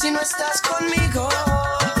acuerdes si no estás conmigo.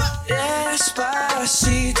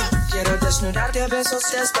 Despacito, quiero desnudarte a besos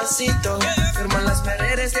despacito. Firmo las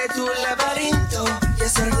paredes de tu laberinto y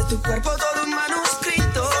hacer de tu cuerpo todo un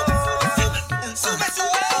manuscrito. Sube,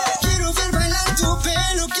 sube. Quiero ver bailar tu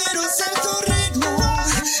pelo, quiero ser tu ritmo.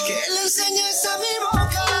 Que le enseñes a mi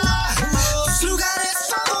boca tus lugares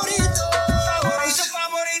favoritos.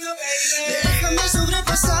 Favorito, baby. Déjame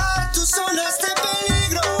sobrepasar tus zonas de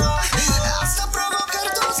peligro hasta provocar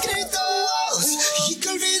tus gritos y que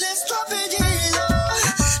olvides tu apellido.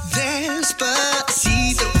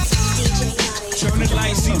 Despacito. Turn the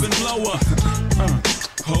lights even lower.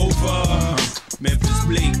 Over. Memphis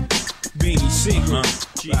Bleak. Beanie C.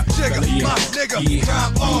 Check my nigga.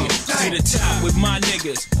 To the top with my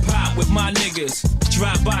niggas. Pop with my niggas.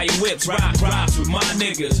 Drive by in whips. Rocks with my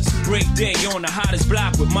niggas. Break day on the hottest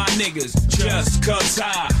block with my niggas. Just cause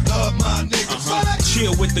I love my niggas.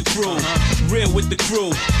 Chill with the crew. Real with the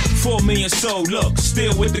crew. 4 million soul, look,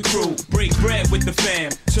 still with the crew. Break bread with the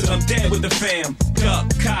fam, till I'm dead with the fam. Duck,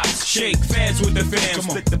 cops, shake fans with the fam.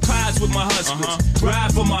 Split the pies with my hustlers.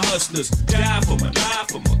 Ride for my hustlers. Die for my, lie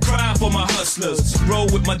for my, cry for my hustlers. Roll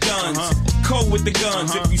with my duns, cold with the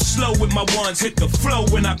guns. If you slow with my ones, hit the flow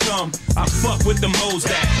when I come. I fuck with them hoes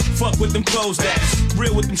that, fuck with them clothes that's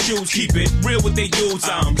real with them shoes, keep it real with they use.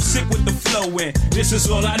 I'm sick with the flow and this is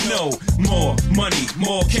all I know. More money,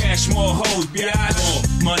 more cash, more hoes, biatch. More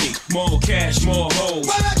money, more cash, more hoes.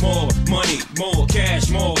 More money, more cash,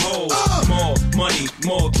 more hoes. More money,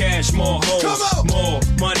 more cash, more hoes. More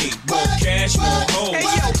money, more cash, more hoes. Hey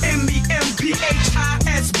yo,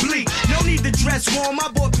 MEMPHIS Bleak. No need to dress warm, I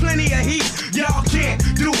bought plenty of heat. Y'all can't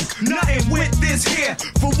do nothing with this here.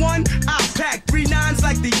 For one, I pack 3 9s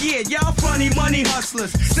like the year. Y'all funny money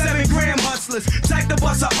hustlers, 7 gram hustlers. Type to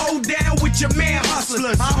bust a O down with your man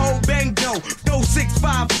hustlers. I hold bang dough, throw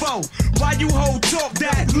 654. Why you hold talk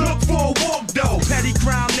that? Look for a walk though. Petty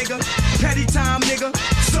crime nigga, petty time nigga.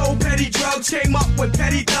 So petty drugs came up with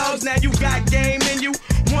petty thugs. Now you got game in you.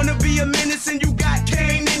 Wanna be a menace and you got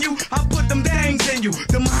cane in you. I put them things in you.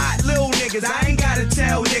 Them hot little niggas. I ain't gotta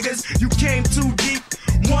tell niggas. You came too deep.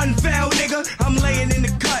 One fell nigga. I'm laying in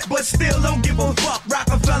the cut, but still don't give a fuck.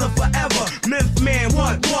 Rockefeller forever. Myth man,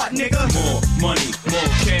 what nigga? More money,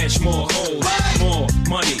 more cash, more hoes. More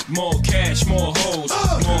money, more cash, more hoes.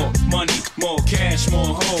 More money, more cash,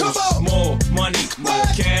 more hoes. More money, more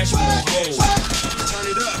cash, more hoes. Turn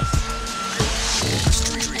it up.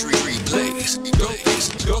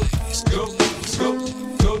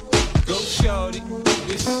 Go, shorty,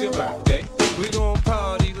 this is your birthday. We gon'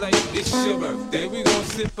 party like it's your birthday. We gon'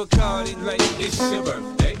 sip a Bacardi like it's your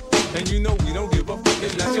birthday. And you know we don't give a fuck,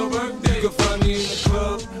 it's not your birthday. You can find me in the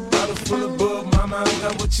club, bottle full of bug, mama, I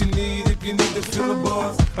got what you need if you need to feel the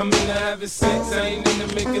buzz. I'm into having sex, I ain't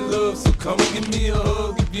into making love. So come give me a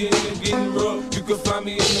hug if you're into getting rough. You can find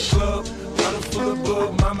me in the club. Bottle full of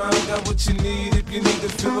bug, mama, I got what you need if you need to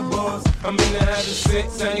feel the buzz. I'm into having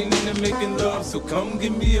sex, I ain't into making love. So come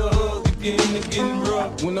give me a hug if you're into getting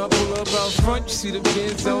rough. When I pull up out front, you see the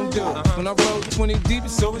Benz on dub. When I roll 20 deep,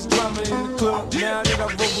 it's always drama in the club. Now that I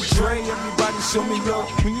roll with Dre, everybody show me love.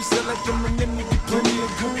 When you sell like Eminem, you get plenty of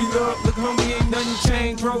goofy love. Look, homie, ain't nothing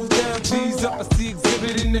changed. Rolls down, cheese up. I see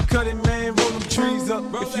exhibit in the cutting, man. Roll them trees up.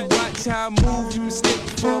 If you watch how I move, you mistake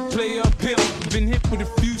before I play up hill. Been hit with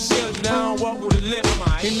a few shells, now I walk with a limp.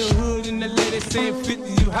 In the hood, in the lady saying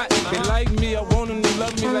 50, you hot. They like me, I want them to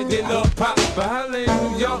love me like they love pop. But holla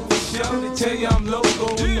in New York for sure, they tell you I'm local.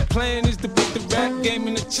 And the plan is to put the rap game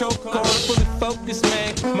in the chokehold. Fully focused,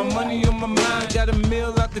 man. My money on my mind, got a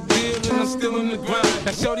meal out the deal, and I'm still in the grind.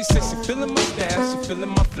 Now shorty says she feeling my style, she feeling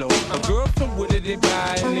my flow. A girl from Wooded, they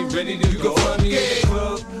buy and they ready to go. You can find me in the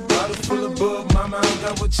club, bottle full of bug. Mama, I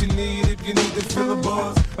got what you need if you need to feel the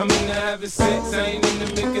buzz. I'm into having sex, I ain't into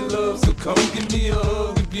making love. So come give me a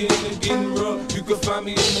hug if you're into getting rough. You can find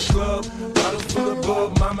me in the club, bottle full of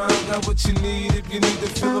bug. Mama, I got what you need if you need to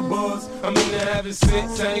feel the buzz. I'm into having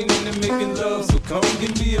sex, I ain't into making love. So come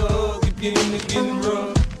give me a hug if you're into getting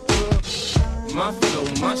rough. My flow,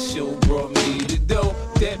 my show brought me the dough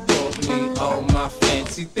that brought me all my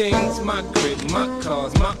fancy things. My crib, my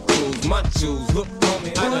cars, my clothes, my jewels. Look,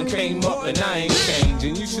 homie, I done came up and I ain't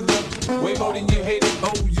changing. You should love it way more than you hate it.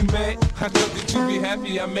 Oh, you mad? I thought that you be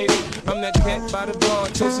happy I made it. I'm that cat by the bar,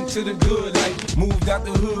 toasting to the good. Like, moved out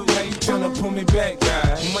the hood, now you tryna pull me back,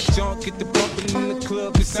 guy. When my junk get the bumpin' in the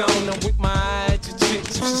club, it's on. I'm with my eye at your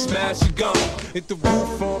chicks, if she smash, she gone. Hit the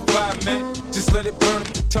roof on fire, man, just let it burn.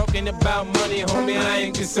 Talking about money, homie, I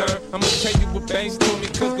ain't concerned. I'ma tell you what banks told me,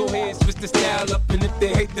 cause go ahead, switch the style up. And if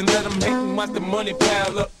they hate, then let them hate and watch the money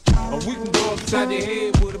pile up. Or we can go upside the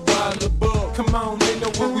head with a bottle of bug. Come on, they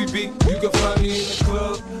know what we be. You can find me in the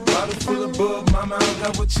club, bottle full of bug. Mama, I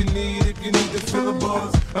got what you need if you need to feel the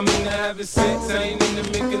buzz. I'm into having sex, I ain't into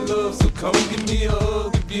making love. So come give me a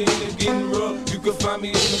hug if you're into getting rough. You can find me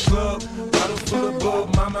in the club, bottle full of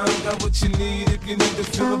bug. Mama, I got what you need if you need to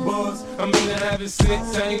feel the buzz. I'm into having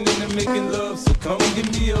sex, I ain't into making love. So come give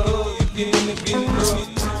me a hug if you're into getting rough.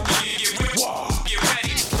 Get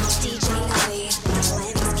ready. DJ Nutty,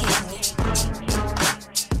 Atlanta's King.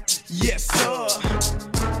 Yes, sir.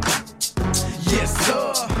 Yes,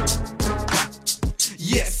 sir.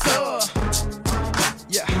 Yes, sir.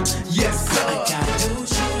 Yeah. Yes, sir. I got new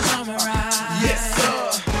shoes on my ride. Yes, sir.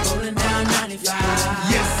 Rolling down 95.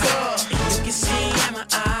 Yes, sir. And you can see in my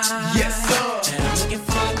eyes. Yes, sir. And I'm looking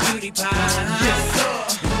for a cutie pie. Yes, sir.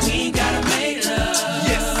 And we ain't gotta make love.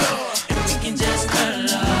 Yes, sir. And we can just cuddle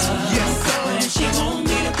up. Yes, sir. But if she want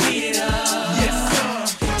me to beat it up, yes,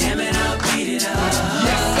 sir. damn it, I'll beat it up.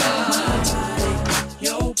 Yes, sir.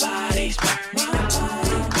 Your body's my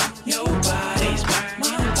body. Your body's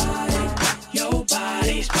my body. Your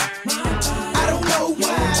body's my body. I don't know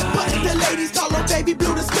why, but the ladies call her baby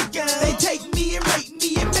blue the sticker. They take me and rape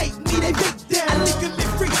me and make me they victim. I lick them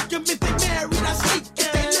and freak them if they married, I sneak.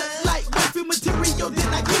 If they look like wifey material,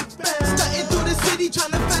 then I keep them. Stunting through the city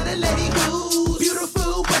trying to find a lady who's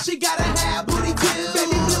beautiful, but she gotta have booty too.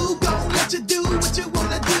 Baby blue gon' let you do what you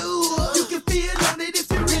wanna do. You can feel on it if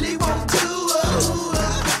you really want to.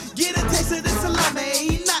 Get a taste of the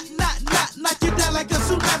salami, knock you down like a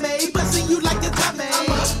tsunami, busting you like a tummy. I'm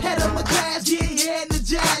ahead of my class, getting head in the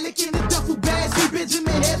jar, licking the duffel bag, see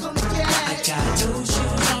Benjamin heads on the gas. I got new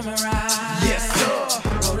shoes on my ride. Yes,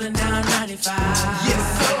 sir. Rolling down 95. Yes,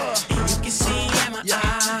 sir. And you can see in my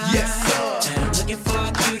eyes. Yes, sir. And I'm looking for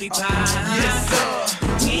a cutie pie. Yes,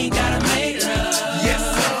 sir. We ain't gotta make love. Yes,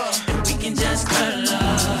 sir. And we can just cuddle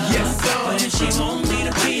up. Yes, sir. But if she want me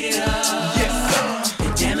to beat it up, yes, sir.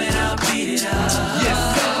 then damn it, I'll beat it up. Yes,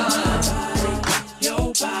 sir.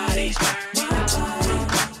 Your body's my body.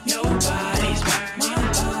 Your body's my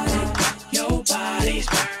body. Your body's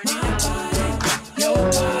my body. Your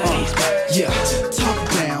body's Yeah, top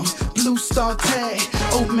down, blue star tag,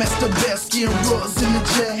 old master best, skin roars in the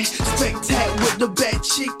jag. Spectac with the bad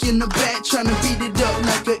chick in the back, tryna beat it up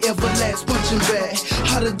like a everlast punching bag.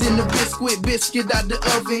 Hotter than the biscuit out the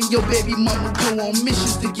oven. Your baby mama go on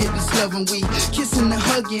missions to get this loving. We kissing and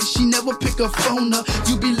hugging, she never pick her phone up.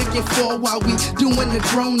 You be looking for while we doing the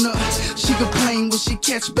grown up. She complain when she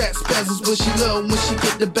catch back spasms, but she love when she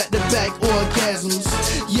get the back-to-back orgasms.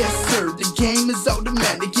 Yes sir, the game is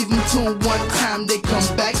automatic. Give them to them one time, they come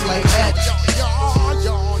back like that.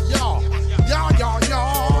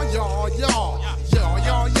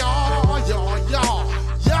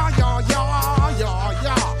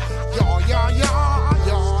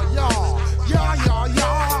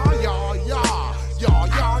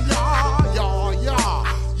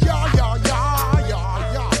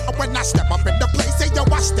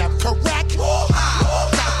 step correct.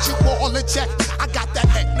 Got you all in check. I got that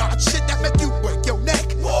head nod shit that make you break your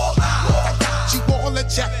neck. I got you all in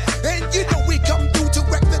check. And you know we come through to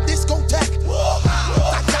wreck the discotheque.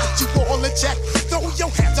 I got you all in check. Throw your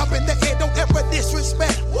hands up in the air, don't ever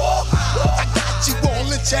disrespect. I got you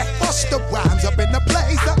all in check. Bust the rhymes up in the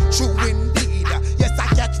place, true indeed. Yes, I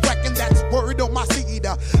catch wreck and that's word on my seed.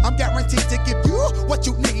 I'm guaranteed to give you what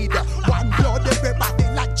you need. One blood, everybody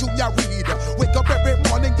like Junior Reed. Wake up every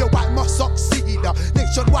morning, yo, I must succeed.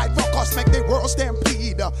 Nationwide rockers make the world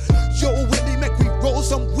stampede. Yo, Willie, make me roll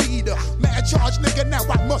some weed. Mad charge, nigga, now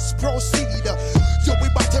I must proceed. Yo, we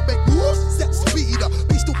about to make moves, set speed.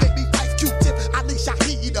 Beast to baby, 5 Q-tip, Ali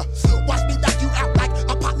Shaheed. Watch me knock you out like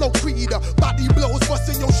Apollo Creed. Body blows,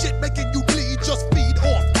 busting your shit, making you bleed. Just feed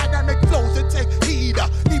off dynamic flows and take heed.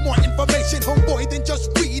 Need more information, homeboy, than just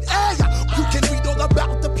read. Hey, you can read all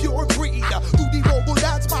about the pure breed. Do the mogul,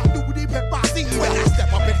 that's my duty, pepper seed. When I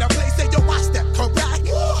step up in the place, say yo, I step correct.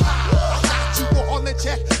 I got you all in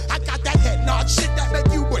check. I got that head nod shit that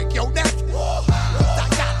make you break your neck. I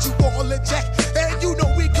got you all in check. And you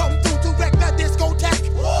know we come through to wreck the discotheque.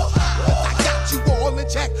 I got you all in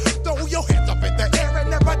check. Throw your hands up in the air and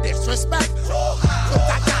never disrespect.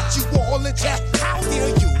 I got you all in check. How dare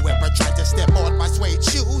you ever try to step on my suede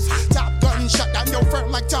shoes? Top Gun shut down your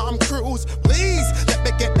firm like Tom Cruise. Please let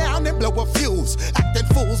me get down and blow a fuse. Acting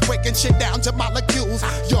fools, breaking shit down to molecules.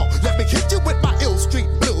 Yo, let me hit you with my ill street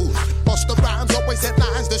blues. Bust the rhymes, always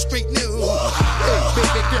headlines, the street news. Hey,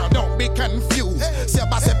 baby girl, don't be confused. Sell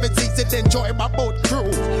my 7Cs and enjoy my boat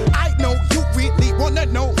cruise. I know you really wanna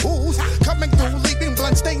know who's coming through, leaving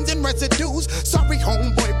blood stains and residues. Sorry,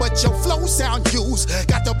 homeboy, but your flow sound used.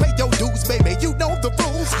 Got to pay your dues, baby, you know the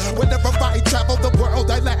rules. Whenever I travel the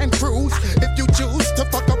world, I land cruise. If you choose to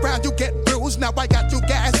fuck around, you get bruised. Now I got you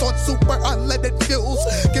gas on super unleaded fuels.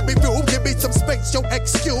 Give me room, give me some space, yo,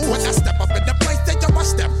 excuse. When I step up in the place, then yo, I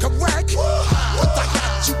step correct. But I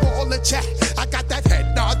got you all in check. I got that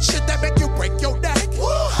head nod shit that make you break your neck.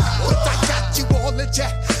 But I got you all in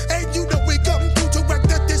check. And you know we come through to wreck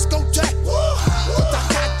the discotheque. But I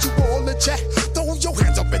got you all in check. Throw your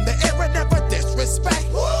hands up in the air and never disrespect.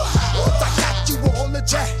 But I got you all in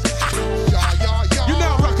check. You're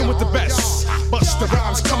now rocking with the best. Bust the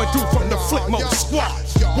rhymes coming through from the Flip Mode Squad.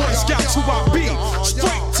 Boy Scouts who I be,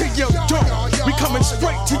 straight to your dome. We coming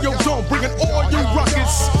straight to your dome, bringing all you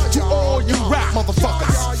ruckus to all you rap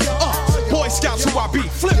motherfuckers. Boy Scouts who I be,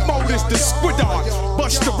 Flip Mode is the squid dog.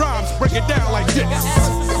 Bust the rhymes, break it down like this.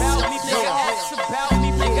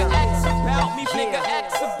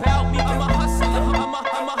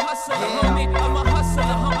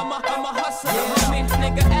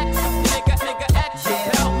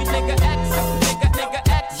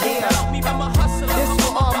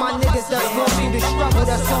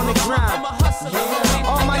 That's on the grind.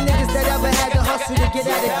 All my niggas that ever had to hustle to get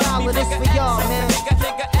out of dollar, this for y'all, man.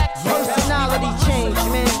 Personality change,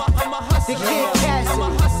 man. The Kid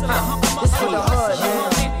Cassidy. This for the hood,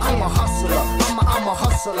 man. I'm a hustler. I'm a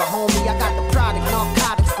hustler, homie. I got the product,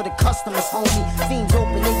 narcotics for the customers, homie. Fiends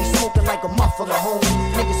open, they be smoking like a muffler,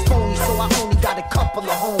 homie. Niggas phony, so I only got a couple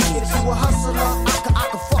of homies. If you a hustler, I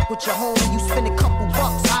can fuck with your homie. You spend a couple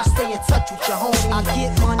bucks, I stay in touch with your homie. I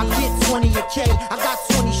get money, I get 20 a K. I got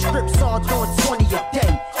 20 scripts, all doing 20 a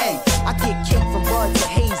day. Hey, I get cake from Bud to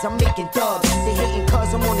Haze, I'm making dubs. They hating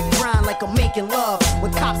cause I'm on the grind like I'm making love.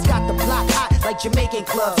 When cops got the block hot like Jamaican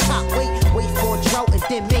clubs. Cop wait for a drought and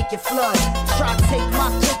then make it flood. Try to take my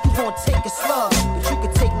cake, you gon' take a slug. But you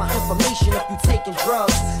can take my information if you taking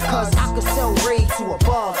drugs. Cause I could sell raid to a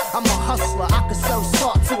bug. I'm a hustler, I could sell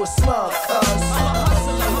salt to a slug. Cause I'm a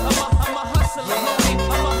hustler, I'm a hustler,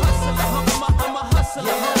 I'm a hustler, I'm a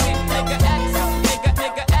hustler, homie. Nigga X, nigga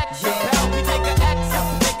X, about me, nigga X,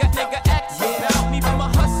 nigga X, about me. I'm a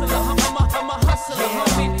hustler, I'm a hustler,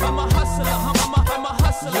 homie. I'm a hustler, I'm a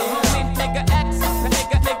hustler, homie. Nigga X,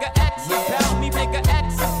 nigga X, about me, nigga X,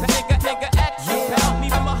 nigga X, about me.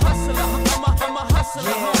 I'm a hustler, I'm a hustler,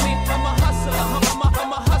 homie. I'm a hustler,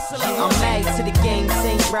 I'm a hustler. I'm married to the game,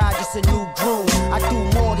 same ride, just a new groom. I do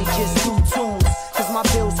more than just do tunes. Cause my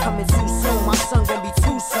bills coming too soon, my son gon' be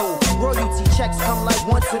too soon. Royalty checks come like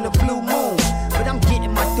once in a blue moon. But I'm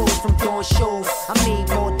getting my dough from doing shows. I made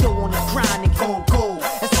more dough on the grind than gon' go.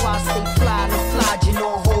 That's why I stay fly and flogging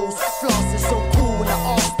on hoes. Floss is so cool in the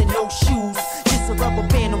Austin, no shoes. Just a rubber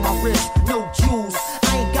band on my wrist, no jewels.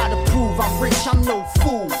 I ain't gotta prove I'm rich, I'm no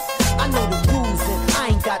fool. I know the rules and I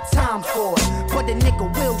ain't got time for it. But the nigga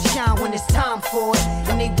will shine when it's time for it.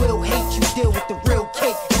 And they will hate you, deal with the real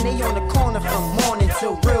cake. And they on the corner from morning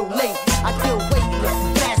till real late. I deal waiting if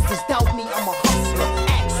you bastards doubt me. I'm a hustler,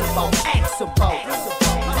 ask about. I'm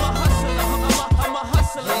a hustler, I'm a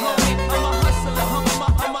hustler,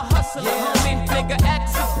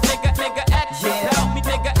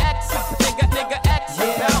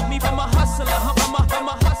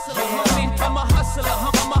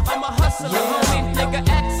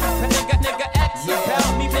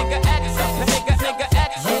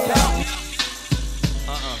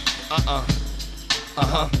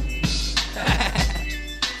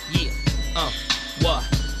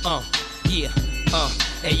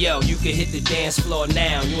 Hey yo, you can hit the dance floor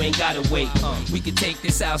now, you ain't gotta wait. We can take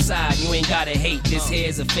this outside, you ain't gotta hate. This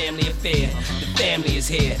here's a family affair, the family is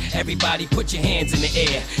here. Everybody put your hands in the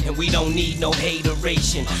air, and we don't need no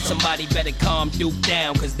hateration. Somebody better calm Duke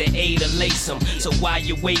down, cause they ate or lace him. So while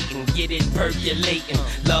you're waiting, get it percolating.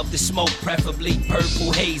 Love the smoke, preferably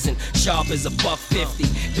purple hazing. Sharp as a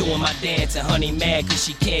 $1.50, doing my dance and honey mad cause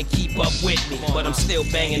she can't keep up with me. But I'm still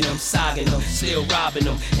banging them, sogging them, still robbing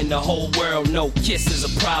them. And the whole world know kisses are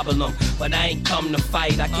problem, but I ain't come to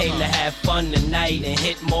fight. I came to have fun tonight and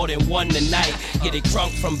hit more than one tonight. Get it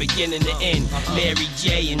drunk from beginning to end. Mary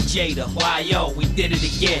J and Jada, why yo, we did it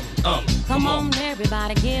again. Come on,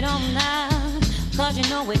 everybody, get on now, cause you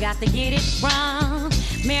know we got to get it wrong.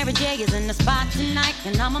 Mary J is in the spot tonight,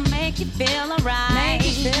 and I'ma make you feel alright. Make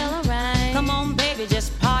you feel alright. Come on, baby,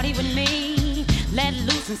 just party with me. Let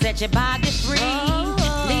loose and set your body free.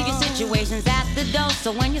 Leave your situations at the door,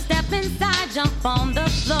 so when you step inside, jump on the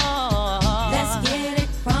floor. Let's get it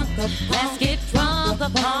crunk up. Let's get drunk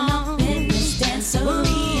up in this dancery.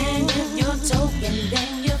 And if you're token,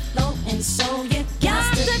 then you're floating, so you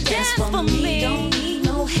got to dance for me. Don't need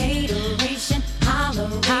no hateration,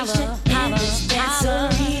 holleration in this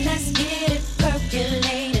dancery. Let's get it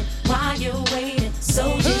percolated while you're waiting,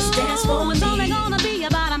 so just dance for me. It's only gonna be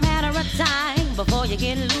about a matter of time before you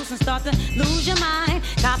get loose and start to lose your mind.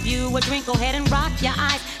 Cop you a drink, go ahead and rock your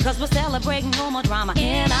eyes, cause we're celebrating no more drama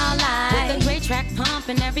in our lives. With a great track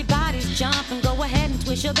pumping, everybody's jumping. Go ahead and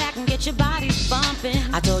twist your back and get your bodies bumping.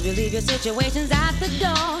 I told you leave your situations at the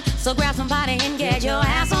door, so grab somebody and get your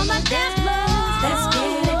ass on the dance floor. Let's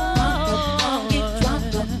get it crunk up, get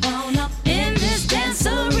drunk up in this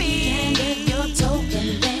dancery. And if you're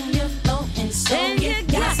token, then you're floating, so then you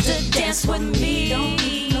got to dance with me. Don't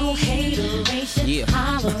need no hateration,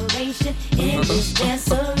 holleration in this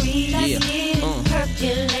dancery. Let's get it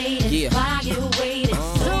percolated while you're waiting.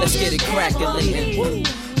 Let's get it crackulating.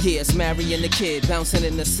 Yeah, it's Mary and the kid bouncing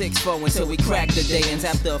in the 6-4 until we crack the day. And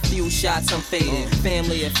after a few shots, I'm faded.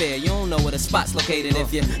 Family affair, you don't know where the spot's located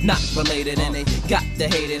if you're not related. And they got to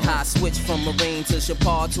hate it. How I switch from Marine to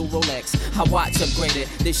Chapar to Rolex. I watch upgraded.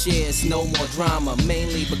 This year it's no more drama,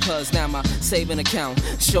 mainly because now my saving account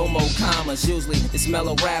show more commas. Usually it's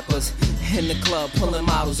mellow rappers in the club pulling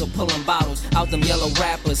models or pulling bottles out them yellow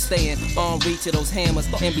rappers. Staying on reach of those hammers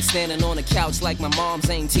and be standing on the couch like my mom's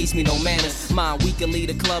ain't teach me no manners. Mine, we can lead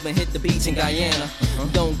a club and hit the beach in Guyana.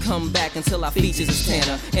 Don't come back until our features is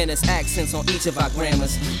tanner and it's accents on each of our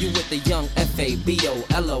grammars. You with the young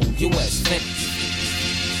FABOLOUS finish.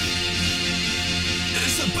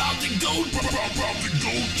 It's about to go down.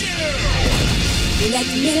 You got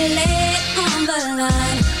the minute on the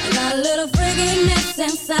line. I got a little freakiness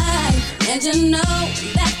inside, and you know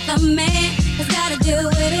that the man has got to deal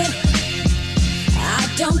with it. I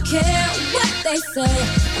don't care what they say,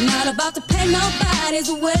 I'm not about to pay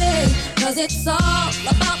nobody's way, cause it's all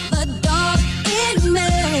about the dog in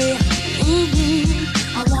me.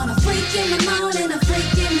 I want a freak in the morning, a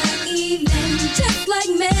freak in the evening, just like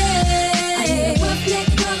me. I need a roughneck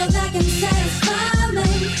brother that can satisfy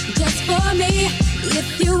me, just for me.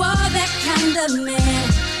 If you are that kind of man,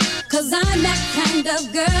 cause I'm that kind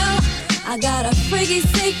of girl. I got a freaky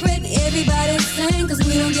secret, everybody sing, cause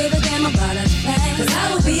we don't give a damn about a thing. Cause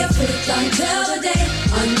I will be a freak until the day,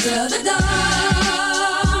 until the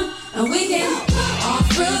dawn. And we can all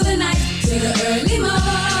through the night to the early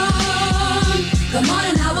morn. Come on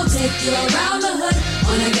and I will take you around the hood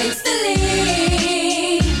on a gangsta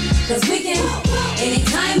lean. Cause we can, any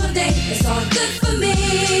time of day, it's all good for me.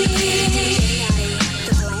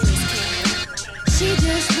 She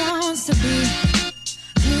just wants to be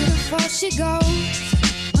beautiful. She goes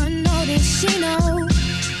unnoticed. She knows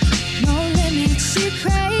no limits. She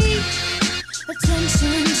craves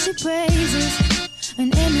attention. She praises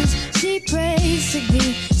an image. She prays to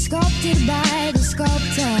be sculpted by the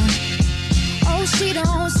sculptor. Oh, she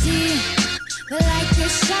don't see the light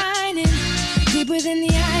is shining deeper than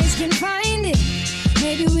the eyes can find it.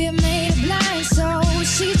 Maybe we're made of blind, so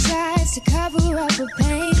she tries to cover up her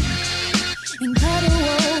pain and cut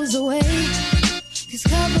her woes away. Cause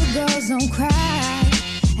cover girls don't cry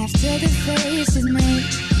after the face is made.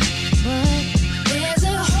 But there's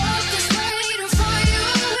a hope that's waiting for you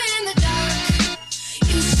in the dark.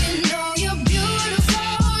 You should know you're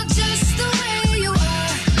beautiful just the way you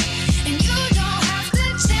are. And you don't have to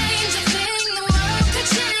change a thing, the world could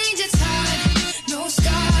change, it's hard. No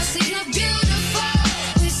scars, see you're beautiful.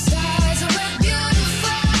 With stars and we're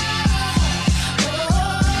beautiful.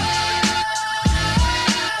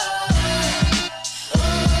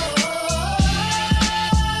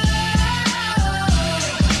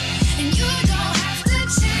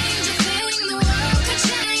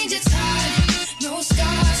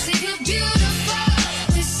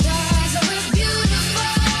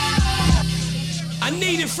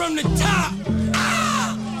 the top.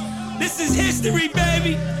 This is history,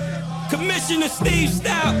 baby. Commissioner Steve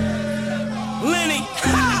Stout, Lenny,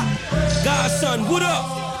 Godson, what up?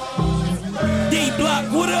 D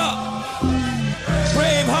Block, what up?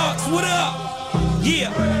 Bravehearts, what up?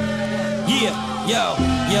 Yeah,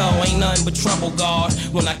 yo, ain't nothing but trouble, God.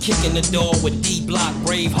 When I kick in the door with D Block,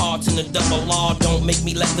 Bravehearts, and the double R, don't make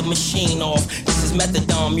me let the machine off. This is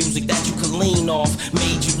methadone music that you can lean off.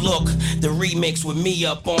 Made you look, the remix with me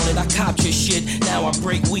up on it. I copped your shit, now I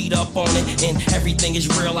break weed up on it, and everything is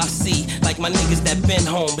real I see. Like my niggas that been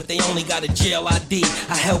home, but they only got a jail ID.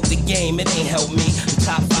 I helped the game, it ain't helped me. I'm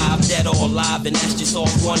top 5 dead or alive, and that's just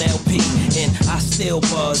off 1 LP. And I still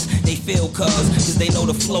buzz, they feel cause they know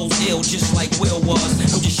the flow's ill, just like Will was.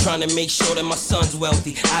 I'm just trying to make sure that my son's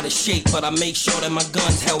wealthy. Out of shape, but I make sure that my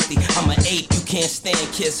gun's healthy. I'm an ape, you can't stand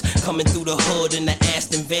Kiss. Coming through the hood in the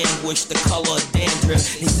Aston Van, wish the color of dandruff.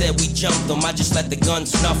 They said we jumped them, I just let the gun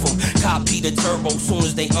snuff them. Copy the turbo soon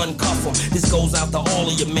as they uncuff them. This goes out to all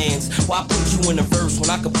of your mans. Why put you in a verse when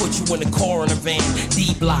I could put you in the car in a van?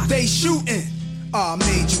 D Block. They shooting.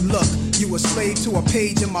 Made you look. You a slave to a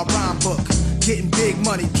page in my rhyme book. Getting big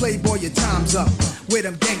money, playboy, your time's up. Where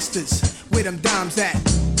them gangsters, where them dimes at?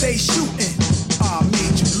 They shooting.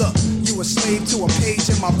 Made you look. You a slave to a page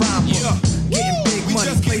in my rhyme book. Getting big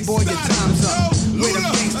money, playboy, your time's up. Where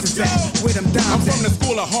them gangsters at? Where them dimes at? I'm from the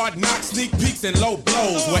school of hard knocks, sneak peeks and low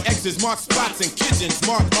blows. Where X's mark spots and kitchens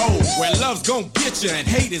mark O's. Where love's gon' get ya and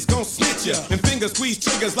hate is gon' snitch ya. And fingers squeeze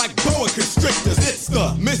triggers like boa constrictors. It's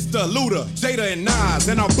the Mr. Luda, Jada and Nas.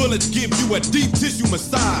 And our bullets give you a deep tissue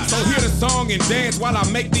massage. So hear the song and dance while I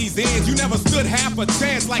make these ends. You never stood half a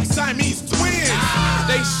chance like Siamese twins.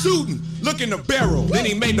 They shooting, look in the barrel. Then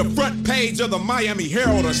he made the front page of the Miami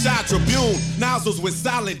Herald or Chi Tribune. Nozzles with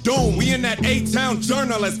silent doom. We in that A-Town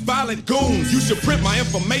journal as violent goons. You should print my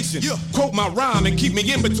information, quote my rhyme, and keep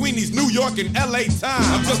me in between these New York and LA times.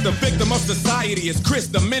 I'm just a victim of society. It's Chris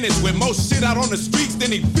the Menace with more shit out on the streets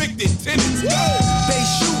than evicted tenants. They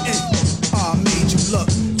shooting. Made you look.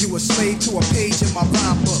 You a slave to a page in my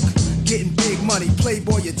rhyme book. Getting big money,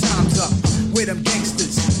 playboy, your time's up. Where them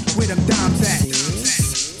gangsters, where them dimes at?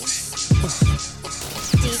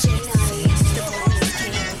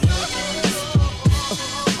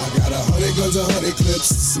 I got 100 guns, 100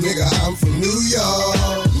 clips. Nigga, I'm from New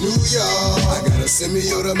York, New York. I got a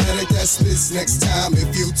semi-automatic that spits next time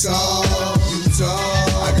if you talk, you talk.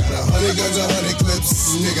 I got 100 guns, 100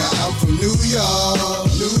 clips. Nigga, I'm from New York,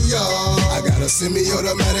 New York. I got a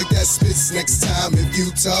semi-automatic that spits next time if you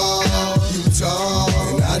talk, you talk.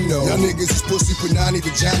 And I know y'all niggas is pussy, but not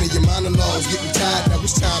even Johnny. Your monologues getting tired, now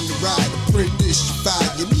it's time to ride. Print this, you fire,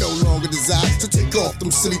 you no longer desire to take off them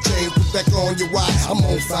silly chains, put back on your wire. I'm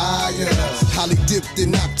on fire, highly dipped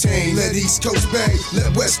in octane. Let East Coast bang,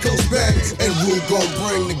 let West Coast bang. And Rue gon'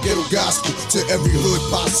 bring the ghetto gospel to every hood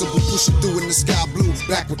possible. Push it through in the sky blue,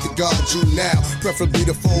 back with the guard you now. Preferably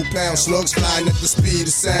the 4-pound slugs flying at the speed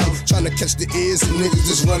of sound. Trying to catch the ears of niggas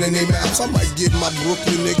that's running their mouths. I might get my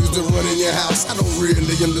Brooklyn niggas to run in your house. I don't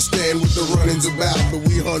really understand what the running's about, but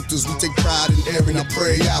we hunters, we take pride in airing our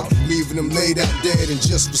prey out, leaving them laid out dead and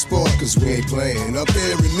just for sport, cause we ain't playing up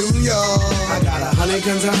here in New York. I got 100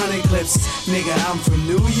 guns, 100 clips. Nigga, I'm from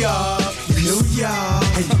New York, New York.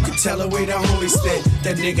 And you can tell the way the homie spit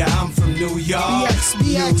that nigga, I'm from New York,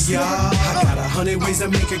 New York. I got 100 ways to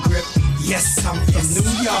make a grip. Yes, I'm from New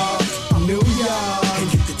York, New York.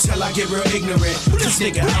 And you can tell I get real ignorant, cause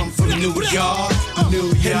nigga, I'm from New York,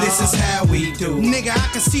 New York. And this is how we do. Nigga, I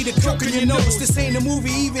can see the coke in your nose. This ain't a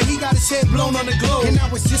movie even, he got his head blown on the globe. And I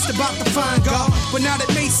was just about to find God, but now that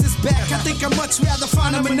Mace is back, I think I'd much rather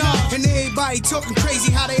find him enough. And everybody talking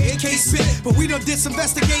crazy how they AK spit, but we done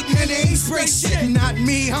disinvestigating and they ain't spray shit. Not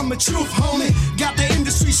me, I'm a truth homie. Got the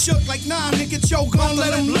industry shook like, nah, nigga, Joe gon'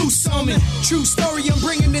 let him loose on me. True story, I'm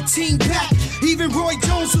bringing the team back. Even Roy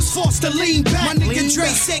Jones was forced to lean back. My nigga Dre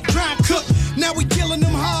said grind cook. Now we killing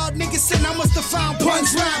them hard. Niggas said I must have found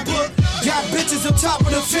Pun's rhyme book. Got bitches on top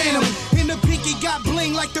of the Phantom. In the pinky got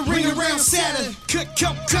bling like the ring around Saturn. Cut,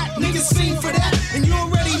 niggas fiend for that. And you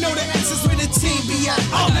already know the answers where the team be at.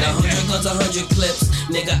 I got 100 guns, 100 clips.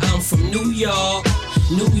 Nigga, I'm from New York,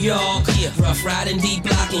 New York. Yeah, rough riding, D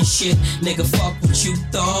block and shit. Nigga, fuck what you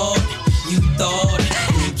thought. You thought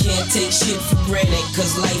you can't take shit for granted,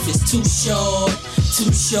 cause life is too short, too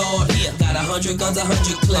short. Yeah, got 100 guns,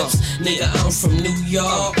 100 clips. Nigga, I'm from New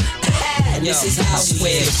York. And this is how we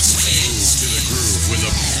wear. To the groove with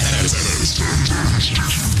the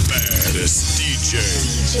baddest DJ.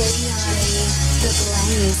 DJ Naughty, the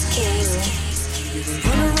Blaze King.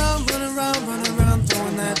 Run around,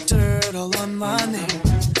 throwing that dirt all on my name.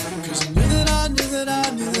 Cause I knew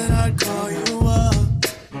that I'd call you up.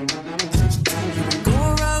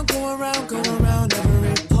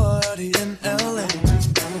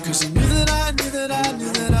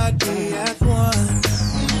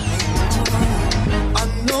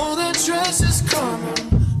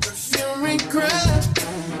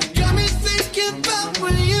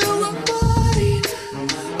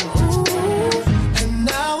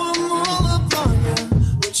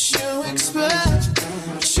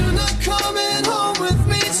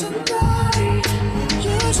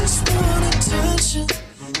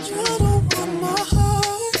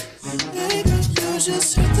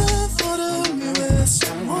 just hate the thought of me with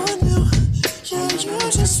someone new. Yeah, you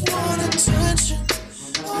just want attention.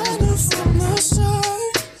 I knew from the start.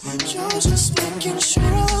 You're just making sure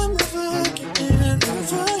I'm never getting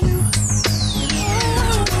over you.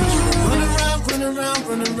 Run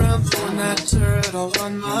around, throwing that dirt all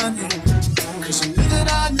on my name. Cause you knew that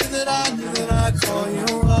I'd call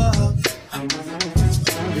you up.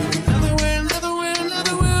 Another way,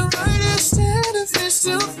 right here, standing face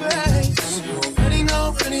to face. You already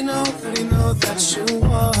know that you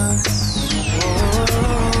want. Oh,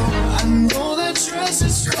 I know that stress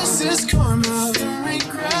is karma and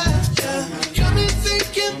regret. Yeah, got me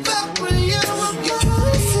thinking about when you were gone. Got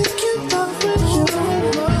me thinking about when you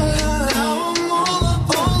were gone. Now I'm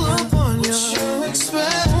all up on you. What you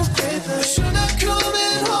expect, baby? You're not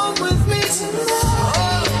coming home with me tonight.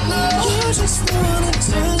 Oh, no. You just want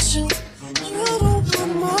attention. You don't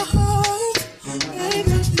want my heart,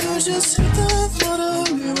 baby. You just hate the thought of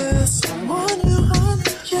me with someone new.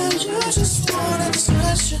 Yeah, you just want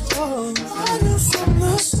attention. Oh, I knew from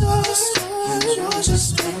the start. You're just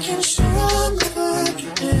making sure I'm never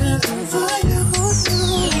getting over you.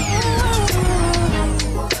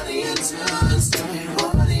 What are you doing? What are you doing?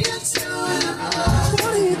 What are you doing? What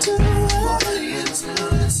are you doing? What are you doing? What are you doing?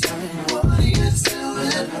 What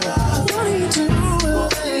are you doing? What are you doing?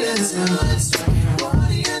 What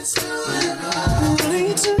are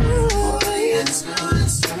you doing? What are you doing?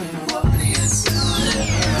 What are you doing?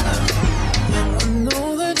 I know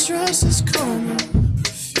that dress is coming.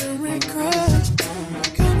 If you regret,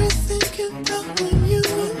 got me thinking about when you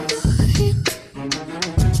were mine.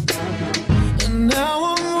 And now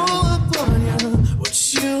I'm all up on you. What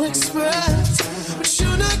you expect? But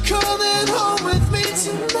you're not coming home with me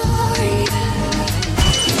tonight.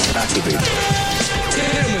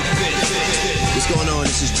 What's going on?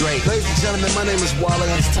 This is Drake. Ladies and gentlemen, my name is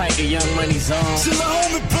YRS Tiger, Young Money's on. To my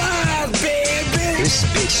homie Pride, baby. This is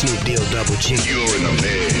Big Snoop Deal Double G. You're in the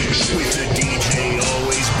mix with the DJ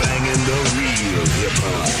always banging the real hip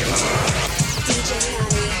hop.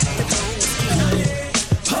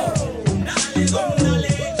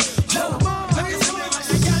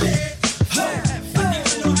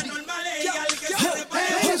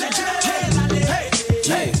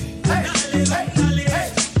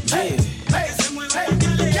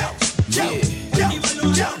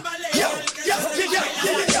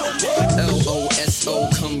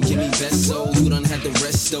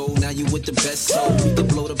 Now you with the best, so we can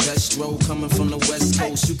blow the best roll coming from the West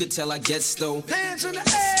Coast. You could tell I get stoked.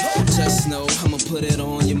 Just know I'ma put it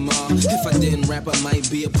on your ma. If I didn't rap, I might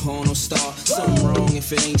be a porno star. Something wrong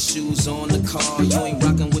if it ain't shoes on the car. You ain't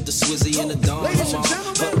rocking with the Swizzy and the Don Lamar.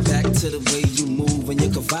 But back to the way you move and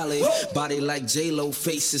your cavalli. Body like J-Lo,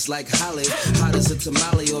 faces like Holly. Hot as a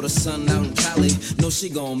tamale or the sun out in Cali. No, she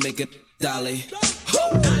gon' make it dolly.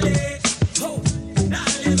 Dale, ho,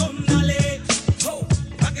 dale, don, dale, ho,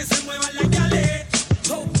 pa' que se muevan las yales,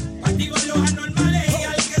 ho, activan los anormales y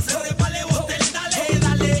al que se repale bote el dale,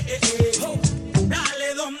 dale, ho,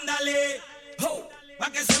 dale, don, dale, ho,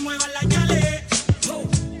 pa' que se muevan las yales, ho,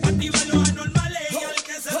 activan los anormales y al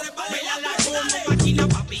que se repale la como máquina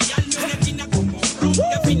pa' pillarme una esquina como ron,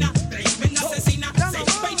 que fina, tremenda asesina, se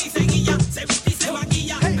peina y se guilla, se viste y se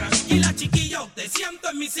maquilla, tranquila chiquilla, te siento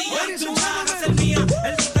en mi silla, tú vas a ser mía,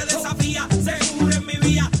 el te desafía, seguro en mi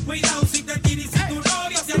vía, cuidado si te tiras y si tu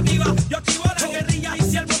novia se activa, yo activo la guerrilla y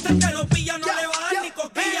si el bote te lo pilla no le va a dar ni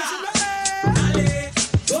cosquilla. Dale,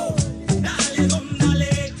 ho, dale, don,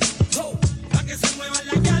 dale, ho, pa' que se muevan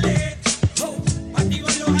las yales, ho,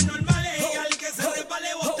 activan los anormales y al que se repale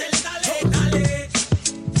bote el dale, dale,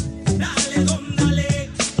 dale, don, dale,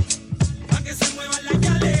 pa' que se muevan las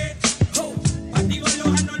yales, ho, activan los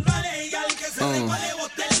anormales y al que se repale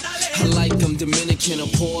bote el dale. I like them Dominican or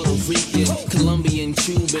Puerto Rican, Colombian,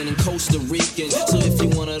 Cuban, and Costa Rican. So if you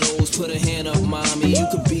one of those, put a hand up, mommy. You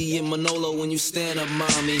could be in Manolo when you stand up,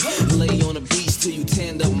 mommy. Lay on the beach till you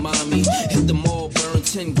tanned up, mommy. Hit the mall, burn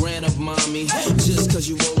 10 grand up, mommy. Just cause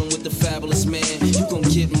you rollin' with the fabulous man, you gon'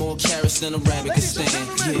 get more carrots than a rabbit can stand.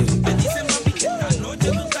 Yeah.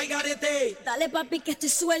 Dale papi que estoy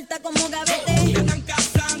suelta como gavete.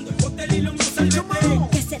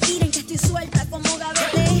 Que se tiren que estoy suelta como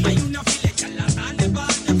gavete. Hay una fila de charlatanes pa'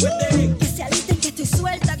 después. Que se alisten que estoy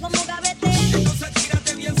suelta como gavete. Entonces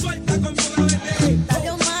tírate bien suelta como gavete.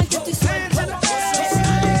 Dale Omar que estoy suelta.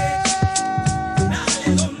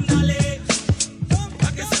 Dale, don, dale,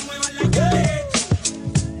 pa' que se muevan las yales,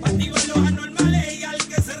 activan los anormales y al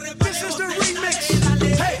que se repare bote el dale,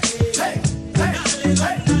 dale, dale,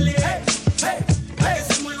 don, dale, pa' que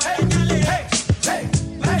se muevan las yales,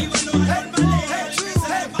 activan los anormales y al que se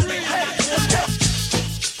repare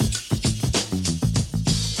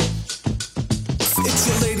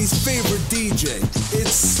DJ.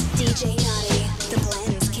 It's DJ Naughty, the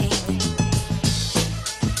Blends King.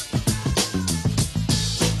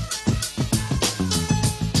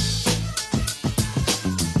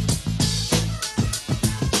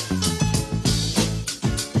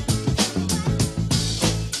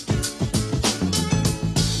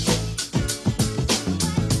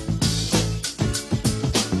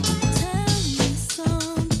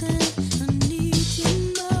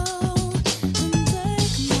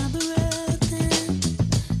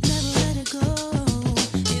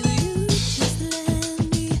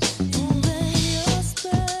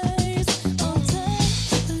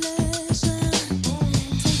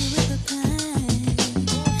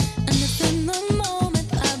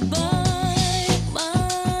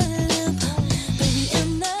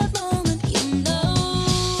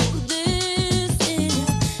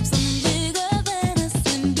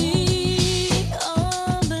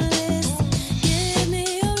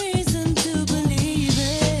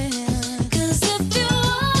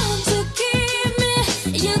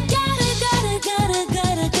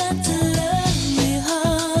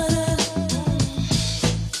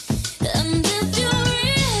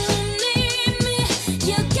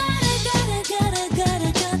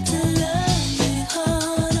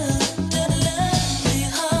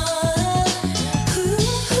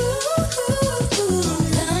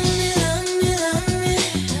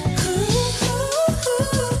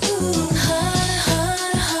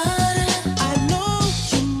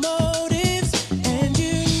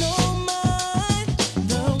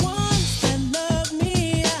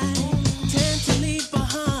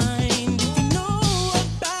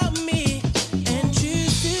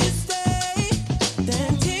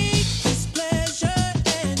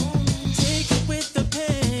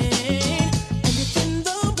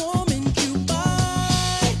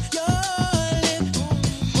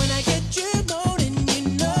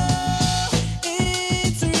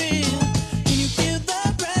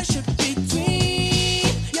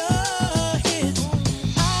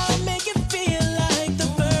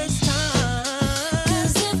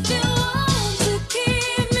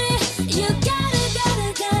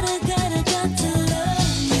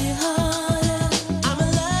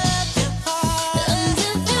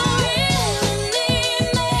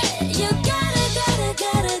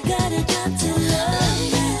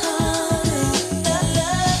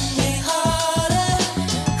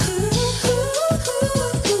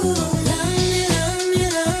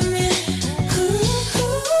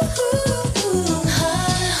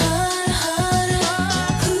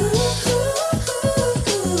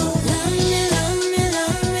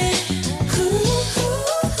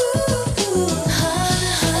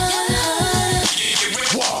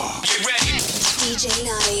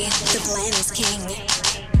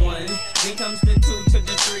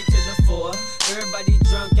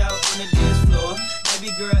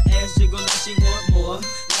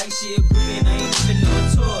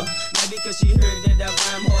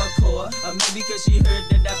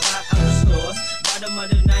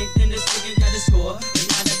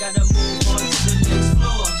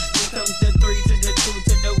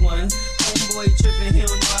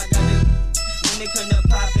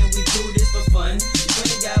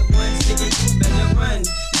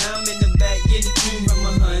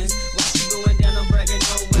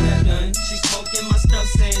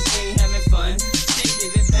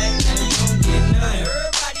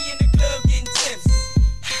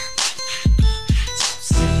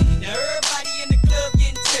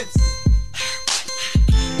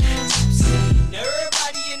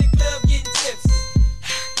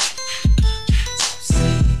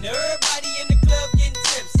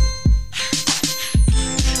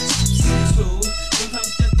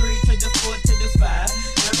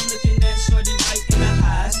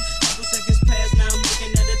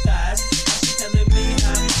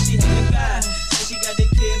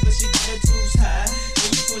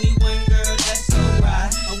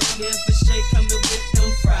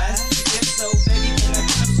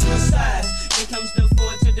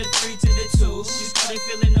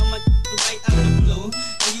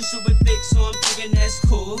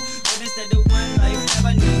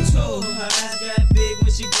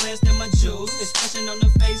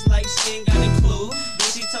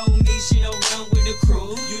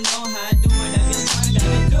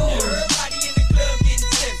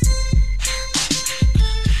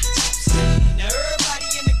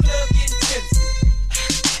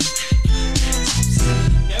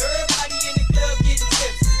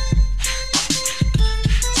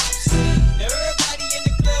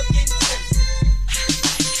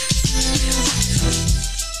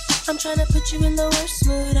 Tryna put you in the worst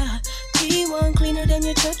mood. Be one cleaner than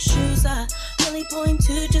your church shoes. really point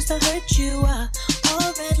to just to hurt you.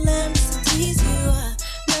 All red lamps to tease you.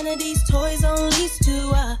 None of these toys on lease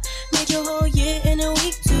to. Made your whole year in a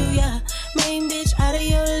week too. Main bitch out of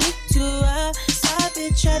your league too. Side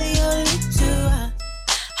bitch out of your league too.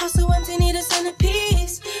 House so empty, need a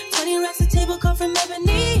centerpiece. 20 racks a table come from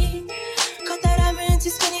ebony. Cut that ivory into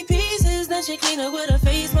skinny pieces. Then she clean up with her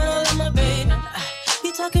face, man, I love my baby.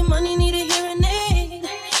 You talking money, need a hearing aid.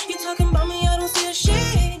 You talking about me, I don't see a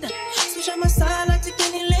shade. Switch on my side, like to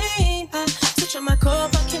any lane. Switch on my core,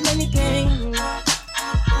 I kill any pain.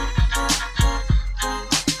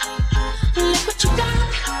 Look what you got.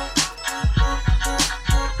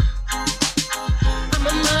 I'm a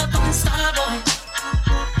motherfucking star boy.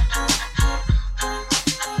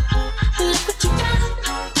 Look what you got.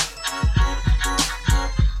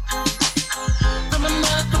 I'm a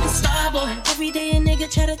motherfucking star boy. Every day a nigga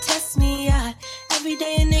try to test me, every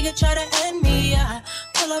day a nigga try to end me,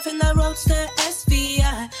 pull off in that roadster SV,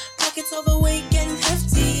 pockets overweight getting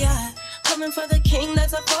hefty, coming for the king,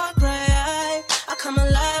 that's a far cry. I come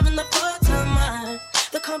alive in the part-time,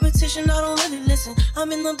 the competition, I don't really listen.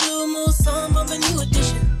 I'm in the blue mood, song bumping new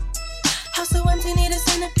edition. House so empty, need a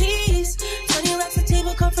centerpiece. 20 racks a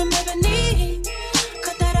table come from ebony.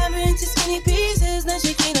 Cut that ivory into skinny pieces. Then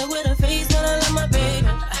she clean up with her face, man, I love my baby.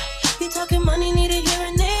 You talking money, need a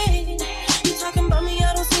hearing aid. You talking about me,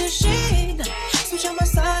 I don't see a shade. Switch on my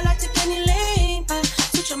side, like to any lane.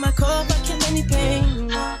 Switch on my core, I kill any pain.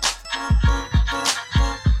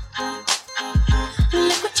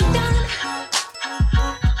 Look what you done.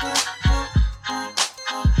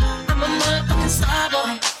 I'm a motherfucking star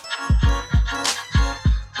boy.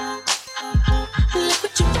 Look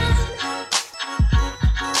what you done.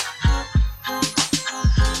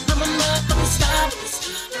 I'm a motherfucking star boy.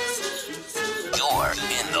 You're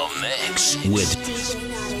in the mix with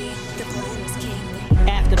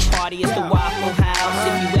After the party, it's the Waffle House.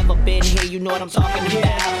 If you ever been here, you know what I'm talking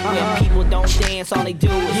about. When people don't dance, all they do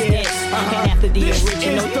is this. And after the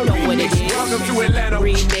original, you know what it is.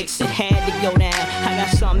 Remix, it had to go down. I got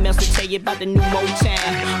something else to tell you about the new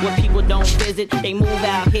Motown. When people don't visit, they move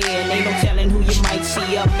out here. And ain't no telling who you might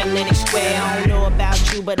see up in Lenox Square. I don't know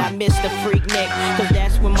about you, but I miss the Freak Nick. Cause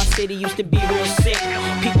that's when my city used to be real sick.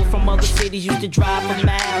 People from other cities used to drive for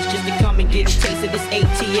miles just to come and get a taste of this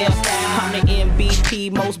ATL style. I'm the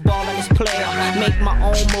MVP, most ballin'est player. Make my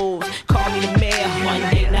own moves, call me the mayor.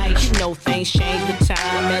 Monday night, you know things change with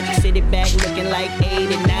time. Magic City back looking like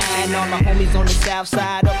 8 and 9. All my homies on the south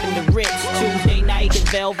side up in the Ritz. Tuesday night, the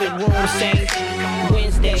Velvet Room, same.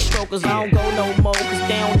 Wednesday, strokers, I don't go no more. Cause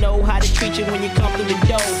they don't know how to treat you when you come through the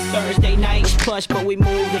door. Thursday night is plush, but we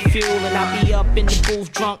move the fuel. And I be up in the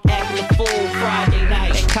booth drunk, acting a fool. Friday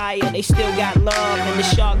night at Kaya, they still got love. And the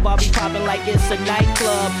Shark Bar be popping like it's a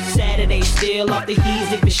nightclub. Saturday, still off the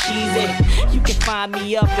heezy for sheezy. You can find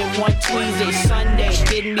me up in one Tweezy. Sunday,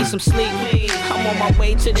 getting me some sleep, please. I'm on my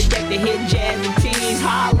way to the deck to hit jazz and tees.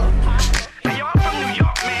 Holla. Hey, yo, I'm from New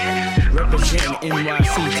York, man. Representing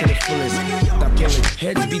NYC to the fullest. Stop killing.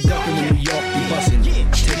 Heads be ducking in New York, be busting.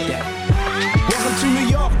 Take that. Welcome to New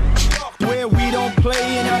York, where we don't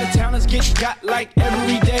play and out of towners get got like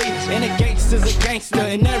every day. And a gangster's a gangster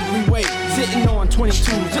in every way. Sitting on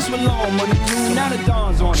 22, just with long money, dude. Now the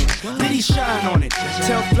Dawn's on it. Did he shine on it?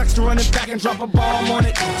 Tell Flex to run it back and drop a bomb on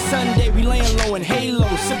it. Sunday we laying low in Halo,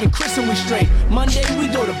 sipping Chris and we straight. Monday we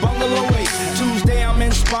go to Bungalow 8. Tuesday I'm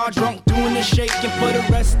in Spa drunk doing the shake. And for the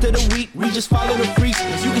rest of the week we just follow the freaks.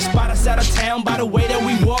 You can spot us out of town by the way that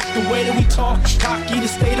we walk, the way that we talk. Cocky, the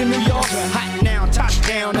state of New York. Hot now, top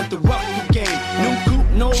down at the Rucker game. New coupe,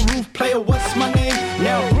 no roof, player, what's my name?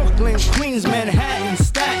 Now Brooklyn, Queens, Manhattan,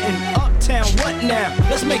 Staten, Uptown, what now?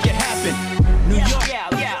 Let's make it happen. New York,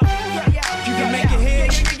 if you can make it here,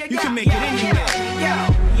 you can make it anywhere.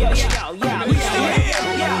 We still here,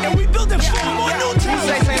 and we building 4 more new towns.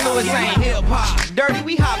 Say St. Louis ain't hip-hop. Dirty,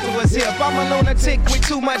 we hop to us hip. I'm a lunatic with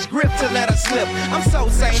too much grip to let us slip. I'm so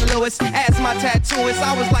St. Louis, as my tattooist.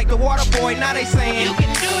 I was like the water boy, now they saying you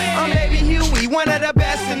can do it. I'm Baby Huey, one of the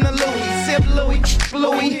best in the Louis. Sip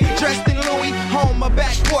Louis, dressed in Louis. Home of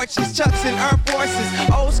back porches, Chucks and Air Forces.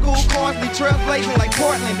 Old school Carsley, trailblazing like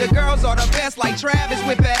Portland. The girls are the best like Travis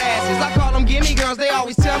with fat asses. I call them gimme girls, they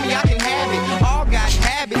always tell me I can have it. All got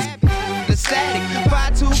habits, the static.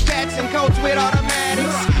 5'2" cats and coats with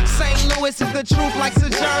automatics. St. Louis is the truth like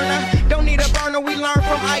Sojourner. Don't need a burner, we learn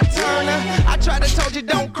from Ike Turner. I tried to told you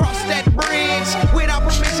don't cross that bridge without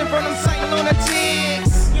permission from them St.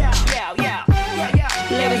 Lunatics.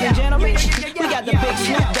 Ladies and gentlemen, we got the big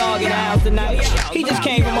Snoop Dogg in the house tonight. He just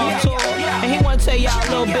came from on tour, and he want to tell y'all a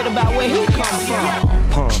little bit about where he comes from.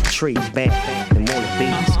 Palm tree, back, the more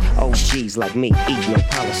wannabes. OGs like me eat no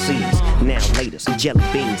policies. Now laters, jelly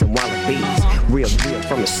beans and wallabies. Real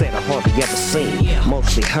from the set I hardly ever seen.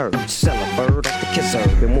 Mostly heard, sell a bird off the kiss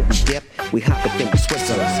herb. And when we dip, we hop it, then we Swiss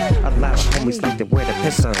herbs. A lot of homies like to wear the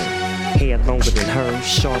piss on. Hair longer than hers,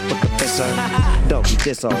 sharp with the piss on. Doggy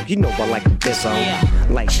this on, you know I like the this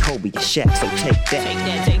on. Like Kobe and Shaq, so take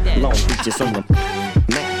that. Long Beach is on the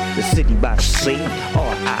map. The city by the sea,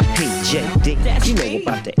 R.I.P.J.D. You know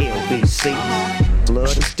about the LBC.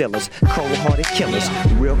 Blood and stillers, cold-hearted killers,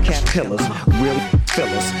 real cat pillars, real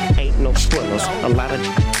fillers, ain't no spoilers. A lot of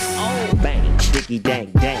bang, diggy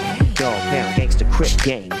dang dang, dog pound gangsta crip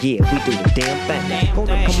gang. Yeah, we do the damn thing. Hold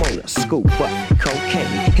up, come on, scoop up cocaine.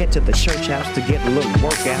 Head to the church house to get a little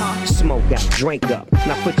workout. Smoke out, drink up,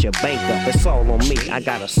 now put your bank up. It's all on me. I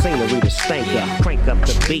got a scenery to stank up. Crank up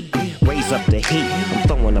the beat, raise up the heat. I'm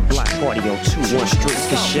throwing a block party on 2-1 streets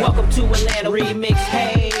for sure. Welcome to Atlanta Remix,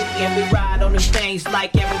 hey, and we ride on them things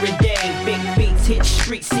like every day. Big beats hit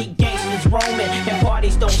streets, see gangsters roaming, and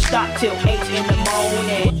parties don't stop till 8 in the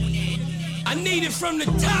morning. I need it from the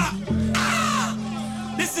top.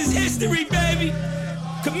 This is history, baby.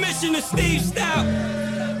 Commissioner Steve Stout,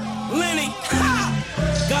 Lenny,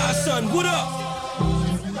 Godson, what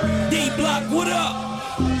up? D Block, what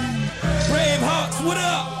up? Bravehearts, what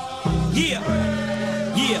up? Yeah.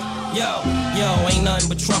 Yo, ain't nothing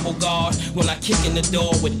but trouble, God. When I kick in the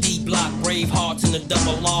door with D-Block, Bravehearts, and the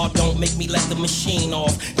double R, don't make me let the machine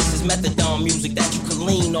off. This is methadone music that you can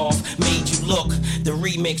lean off. Made you look, the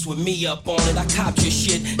remix with me up on it. I copped your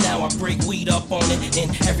shit, now I break weed up on it.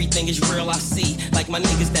 And everything is real I see. Like my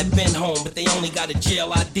niggas that been home, but they only got a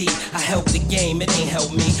jail ID. I help the game, it ain't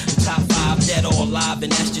help me. The top 5 dead or alive,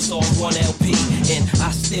 and that's just off 1 LP. And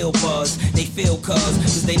I still buzz, they feel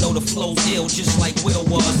cause they know the flow's ill, just like Will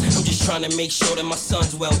was. I'm just trying to make sure that my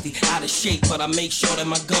son's wealthy. Out of shape, but I make sure that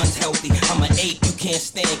my gun's healthy. I'm an ape, you can't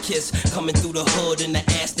stand kiss. Coming through the hood in the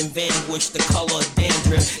Aston Van Wish, the color of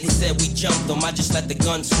dandruff. He said we jumped them, I just let the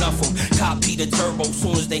gun snuff them. Copy the turbo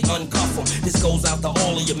soon as they uncuff them. This goes out to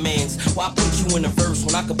all of your mans. Why put you in a verse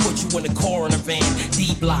when I could put you in the car in a van?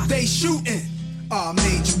 D-Block. They shooting.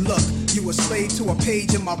 Made you look. You a slave to a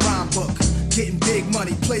page in my rhyme book. Getting big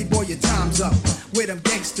money, playboy, your time's up. Where them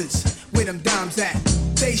gangsters, where them dimes at?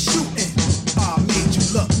 They shooting. Made you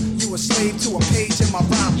look. You a slave to a page in my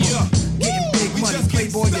rhyme book. Getting big money,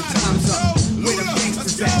 playboy, your time's up. Where them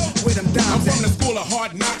gangsters at? Where them dimes at? I'm from the school of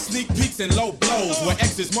hard knocks, sneak peeks and low blows. Where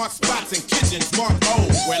X's mark spots and kitchens mark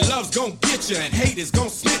O's. Where love's gon' get you and hate is gon'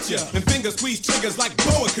 snitch you. And fingers squeeze triggers like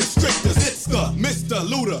boa constrictors. It's the Mr.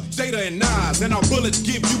 Luda, Jada and Nas. And our bullets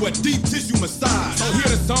give you a deep tissue massage. So hear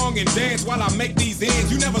the song and dance while I make these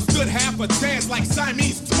ends. You never stood half a chance like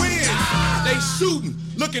Siamese twins. They shooting,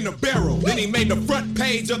 look in the barrel. Then he made the front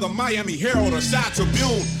page of the Miami Herald or Chi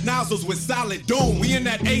Tribune. Nozzles with solid doom. We in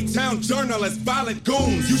that A-Town journal as violent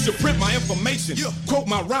goons. You should print my information, quote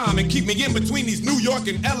my rhyme, and keep me in between these New York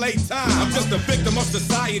and LA times. I'm just a victim of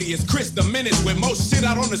society as Chris the Menace, with more shit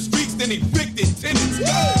out on the streets than evicted tenants.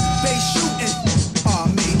 They shooting.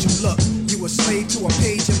 Made you look. You a slave to a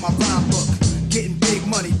page in my rhyme book. Getting big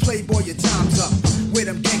money, playboy, your time's up. Where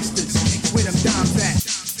them gangsters, where them dimes at?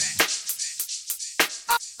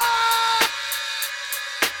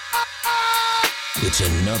 It's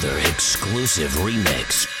another exclusive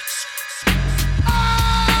remix.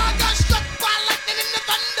 I got struck by lightning in the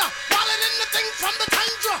thunder, falling in the thing from the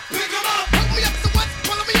tundra. Pick 'em up, hook me up to what's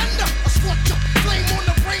pulling me under. A scorcher, flame on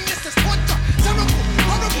the brain, this is torture. Terrible,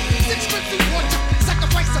 horrible, 6 50 torture.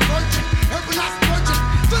 Sacrifice a virgin, herbalized virgin.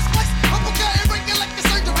 This place, I'm a guy, breaking like a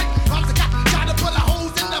surgery. Rhymes I got, try to pull a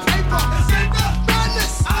holes in the paper.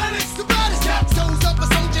 Madness, honest, the baddest. Souls of a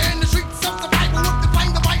soldier in the streets of survival, look to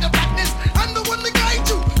find the white of blackness. I'm the one to guide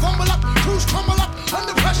you. Crumble up,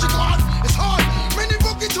 under pressure.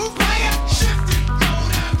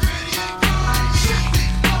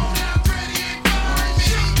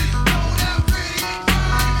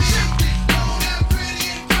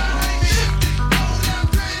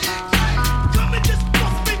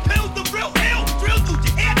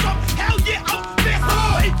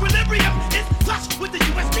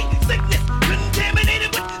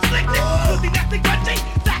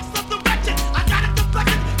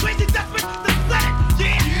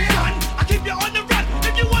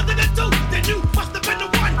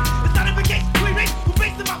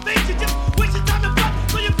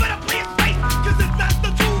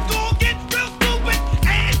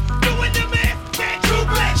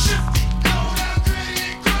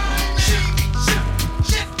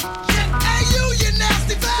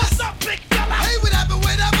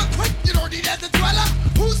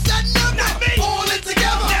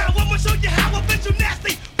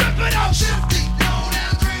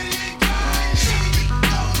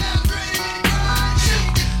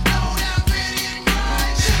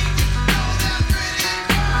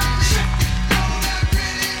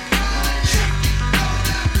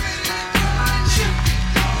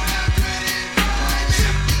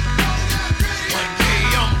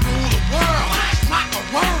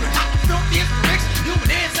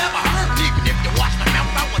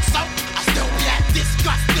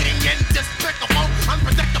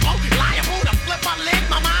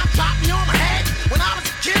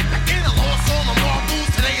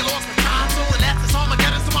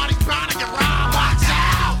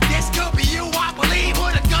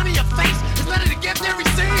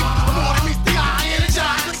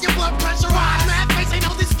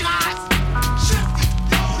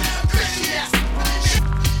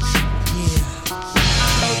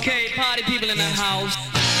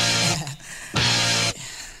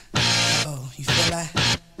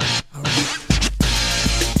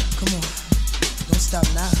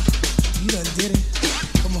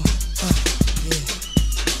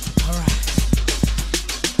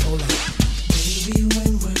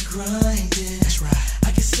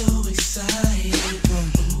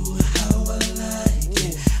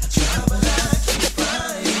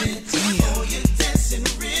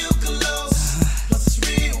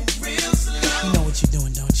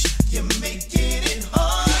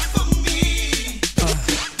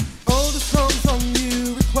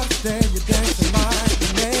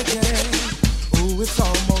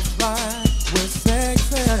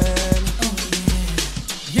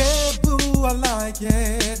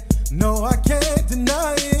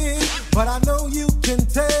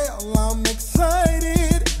 Well, I'm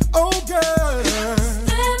excited. Oh, girl.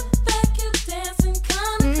 Step back, you dancing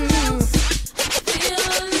kinda close. Feel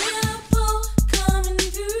a little pull coming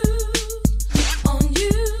through on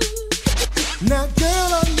you. Now, girl,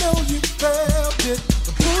 I know you felt it.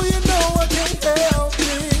 But boy, you know I can't help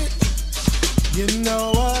it. You know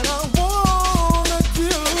what I wanna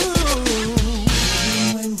do.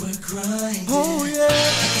 When we're grinding, oh yeah,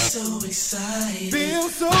 I'm so excited. Feel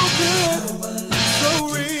so good, so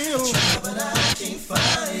real. I try, but I can't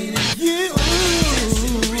find it. You,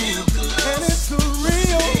 and it's so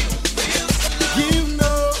real. You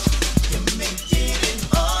know, you're making it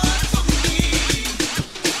hard for me.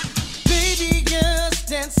 Baby, just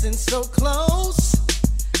dancing so close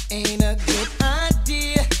ain't a good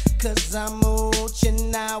idea. 'Cause I'm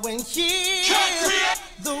watching now and here.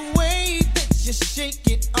 The way that you shake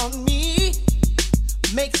it on me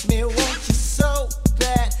makes me want you so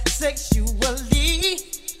bad sexually.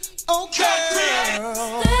 Oh,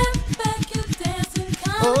 girl. Step back, you dancing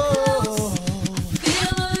kinda close.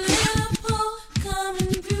 Feel a little pull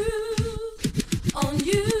coming through on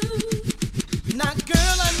you. Now,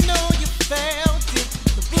 girl, I know you felt it.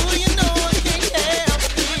 But boy, you know I can't help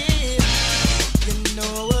it. You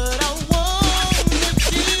know what I want to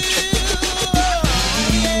do.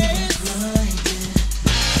 Yes.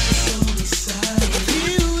 So excited.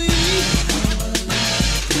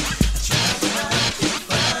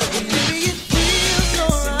 Baby, it feels so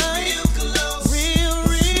right. Real,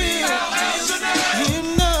 real. You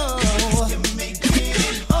know. You're making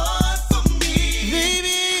it hard for me.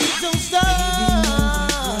 Baby, don't stop.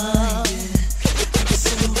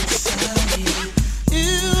 So excited.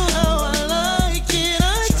 Ooh, how I like it. I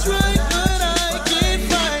try, but I can't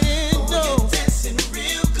find it. No. Dancing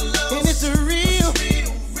real close. And it's a real,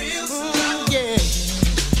 Real yeah.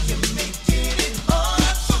 You're making it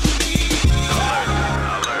hard for me.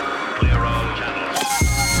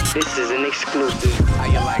 This is an exclusive. How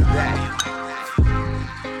you like that?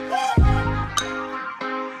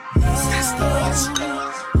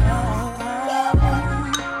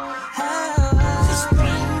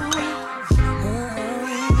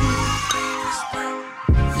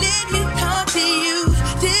 Let me talk to you,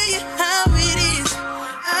 tell you how it is.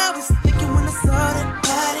 I was thinking when I saw that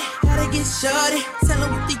body, gotta get shorty. Tell her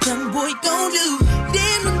what the young boy gon' do.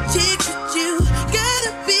 Damn them chicks with you,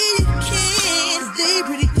 gotta be a kid. They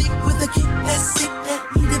pretty thick with a kick that's sick that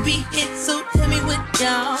need to be hit. So tell me what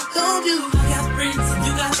y'all gon' do. I got friends and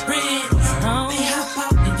you got friends. They hop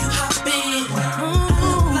out and you hop in. I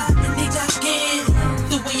look fly and they jock in.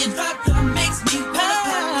 The way you drop drop makes me pop.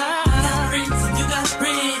 I got friends and you got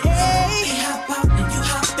friends. They hop out and you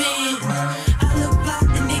hop in. I look fly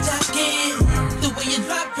and they jock in. The way you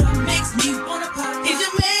drop drop makes me wanna pop. Is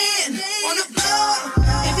your man on the floor?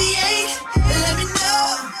 If he ain't, then let me know.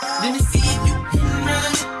 Let me see if you can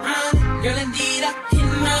run it, run it. Girl, indeed I can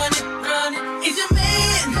run it, run it. Is your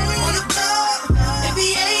man on the floor? If he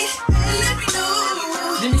ain't, then let me know.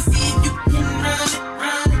 Let me see if you can run it,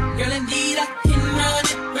 run it. Girl, indeed I can run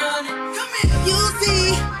it, run it. Come here, you see,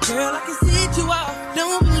 girl, I can sit you out.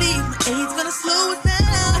 Don't believe my age gonna slow it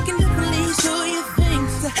down. I can definitely show you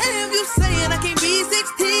things to have you saying I can't be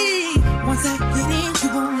 16. Once I get in, you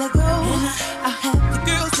won't let go. I have the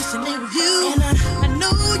girls wishing they were you. And I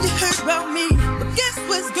know you heard about me, but guess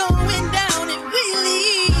what's going down in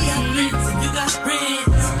Wheelie? I got friends and you got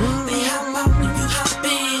friends. They hop out and you hop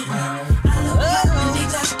in. I look up and they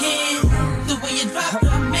jock in. The way you drop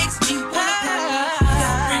drop makes me pop. I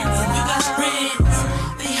got friends and you got friends.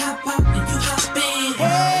 They hop out and you hop in.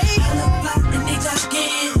 I look up and they jock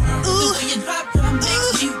in. The way you drop drop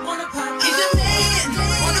makes me wanna pop. Is your man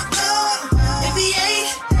on the floor? If he ain't,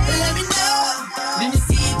 then let me know. Let me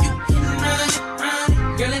see if you can run it, run it.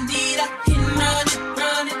 Girl, indeed I can run it,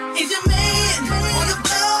 run it. Is your man on the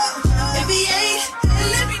floor? If he ain't, then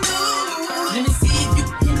let me know. Let me see if you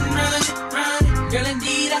can run it, run it. Girl,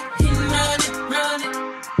 indeed I can run it, run it.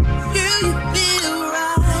 Girl, you feel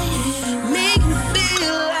right, make me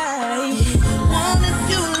feel like wanna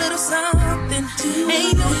do a little something.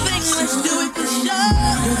 Ain't no thing, let's do it for sure.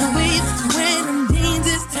 The way it's when them jeans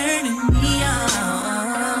is turning me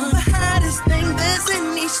on. The hottest thing that's in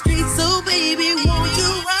these streets, so baby, won't you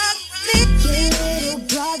rock me? Your little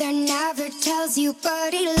brother never tells you,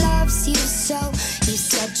 but he loves you so. You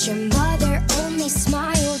said your mother only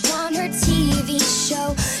smiled on her TV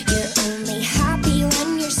show. You're only happy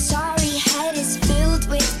when your sorry head is filled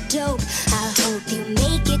with dope. I hope you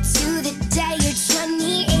make it to the day you're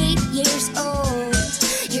 28 years old.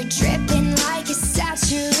 You're dripping like a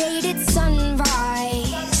saturated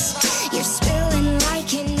sunrise. You're spilling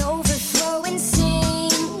like an overflowing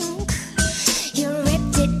sink. You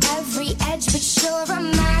ripped it but you're a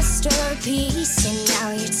masterpiece. And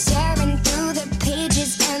now you're tearing through the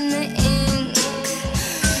pages and the ink.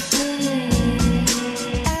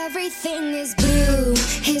 Everything is blue,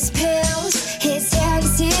 his pills, his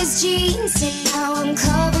hands, his jeans. And now I'm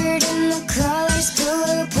covered in the colors,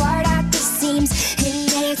 pulled apart at the seams.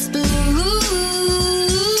 And it's blue,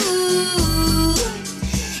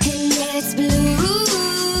 and it's blue.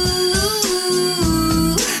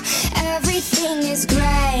 Everything is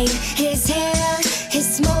gray, his hair,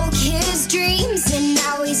 his smoke, his dreams. And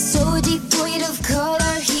now he's so devoid of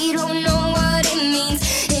color, he don't know what it means.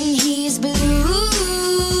 And he's blue,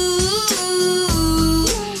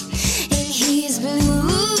 and he's blue.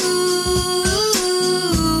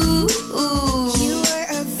 You were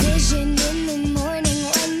a vision in the morning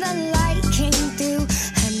when the light came through.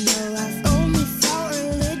 I know I've only felt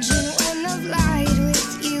religion when I've lied with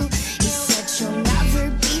you. You said you'll never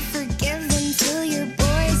be forgiven till your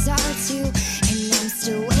boys are too. And I'm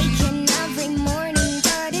still waking every morning,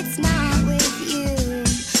 but it's not with you.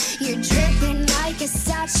 You're dripping like a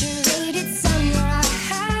saturated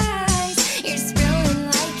sunrise. You're spilling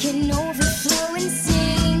like an overflowing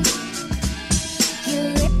sink. You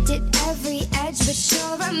ripped at every edge, but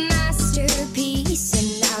you're a masterpiece. And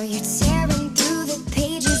now you're tearing through the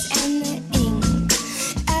pages and the ink.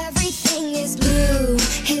 Everything is blue,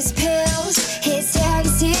 his pills, his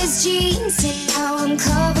hands, his jeans. And now I'm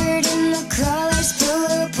covered in the colors,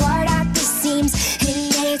 pulled apart at the seams.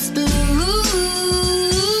 And it's blue,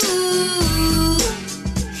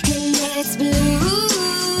 and it's blue.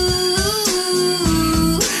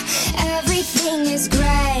 Everything is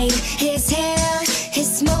gray, his hair, his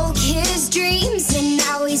smoke, his dreams. And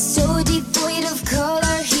now he's so devoid of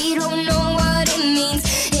color, he don't know what it means.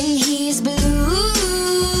 And he's blue,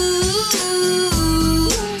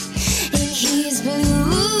 and he's blue.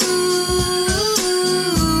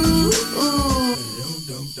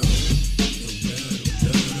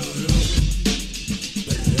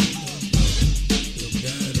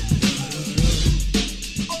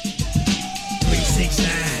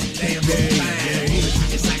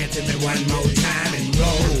 One more time and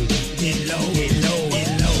roll. Get low, get low, get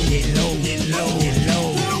low, get low, get low, get low.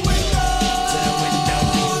 To the window,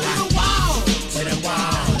 to the wall, to the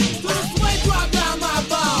wall. To the sweat drop down my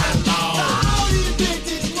ball. My ball. Now all these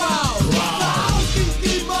bitches raw. Now all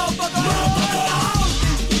these motherfuckers. All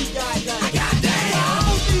these goddamn. Goddamn.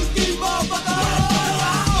 All these motherfuckers.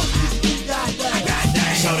 All these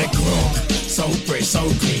goddamn. So they crunk, so fresh, so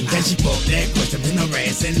clean. Then she put that question in her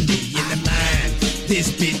ass and me in the mind. This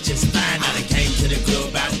bitch is fine. I done came to the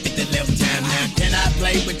club about 50-11 time now. Can I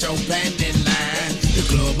play with your band in line? The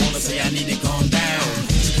club wanna say I need to calm down.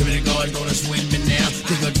 Security guard gonna swing me now.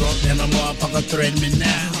 Think I drunk, then a motherfucker threaten me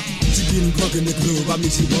now. She getting drunk in the club, I mean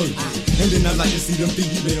she working. And then I like to see them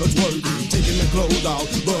females working. Taking the clothes off,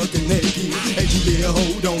 bucking naked. And you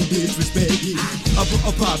hold on, disrespect it.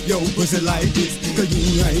 I'll pop your pussy like this. Cause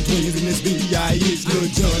you ain't twins in this B.I.H. Lil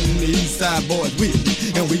Jon and the East Side boys with me.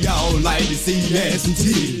 And we all like to see ass and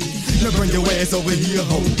titties. Now bring your ass over here,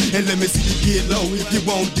 ho. And let me see you get low. If you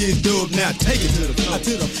want this dub, now take it to the floor.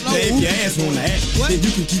 Now if your ass wanna act, then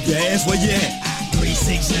you can keep your ass where you at.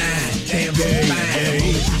 369, damn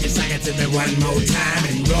fine. Just sing it to me one more time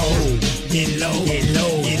and roll. Get low, get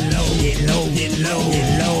low, get low, get low, get low, get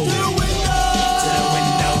low. To the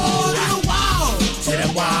window, to the wall, to the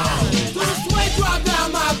wall. To the sweat drop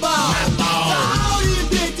down my ball. My ball. Now all these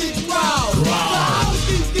bitches raw. Now all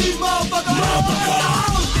these motherfuckers.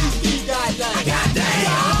 All these goddamn. Goddamn.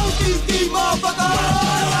 All these motherfuckers.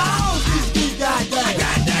 All these goddamn.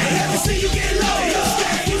 Goddamn. Let me see you get low. You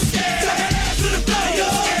scared, you scared. Turn that ass to the floor. You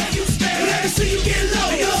scared, you scared. Let me see you get low.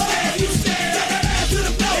 You scared, you scared. Turn that ass to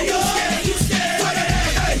the floor. You scared, you scared. Turn that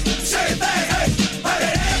ass, hey, shake it back, hey. Turn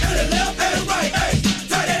that ass to the left and the right, hey.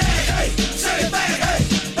 Turn that ass, hey, shake it back, hey.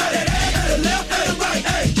 Turn that ass to the left and the right,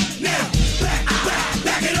 hey. Now,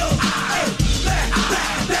 back it up, hey.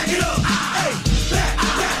 Back it up, hey.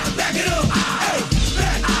 Back it up, hey.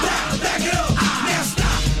 Back it up. Now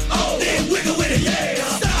stop. Oh, then wiggle with it, yeah.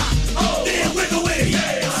 Stop. Oh, then wiggle with it,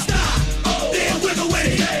 yeah. Stop. Oh, then wiggle with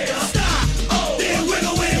it, yeah. Stop. Oh, then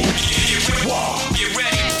wiggle with it. Get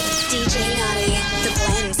ready. DJ Naughty, the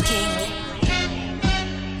Blends King.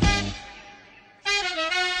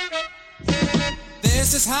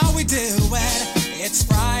 This is how we do it. It's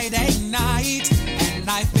Friday night, and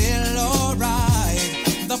I feel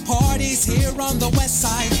alright. The party's here on the west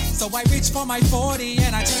side, so I reach for my 40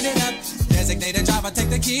 and I turn it up. Designated driver, take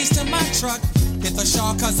the keys to my truck. Hit the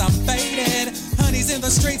shawl cause I'm faded. Honey's in the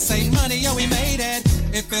streets, say money, yo, we made it.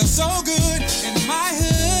 It feels so good in my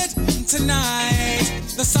hood tonight.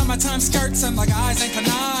 The summertime skirts and the guys ain't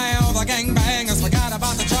canine. All the gangbangers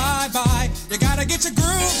get your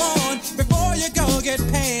groove on before you go get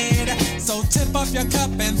paid. So tip up your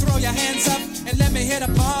cup and throw your hands up and let me hear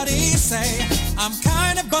the party say, I'm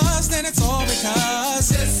kinda buzzed and it's all because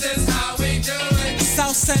this is how we do it.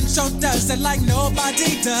 South Central does it like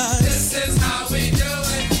nobody does. This is how we do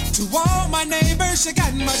it. To all my neighbors, you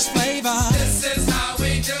got much flavor. This is how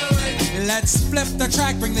we do it. Let's flip the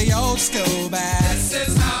track, bring the old school back. This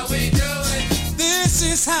is how we do it. This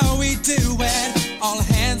is how we do it. All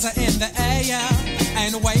hands are in the air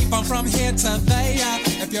and wave from here to there.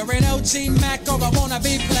 If you're an OG Mac or a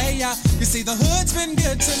wannabe player, you see the hood's been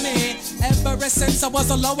good to me ever since I was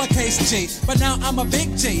a lowercase G. But now I'm a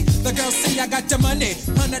big G. The girls see I got the money,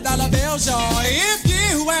 $100 bills, y'all. If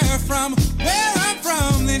you were from where I'm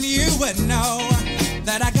from, then you would know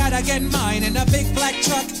that I gotta get mine in a big black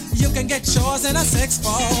truck. You can get yours in a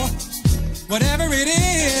 6'4". Whatever it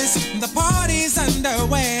is, the party's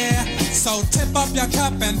underway. So tip up your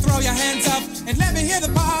cup and throw your hands up and let me hear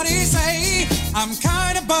the party say, I'm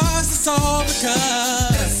kinda buzzed, it's all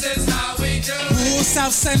because this is how we do it. Ooh,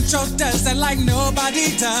 South Central does it like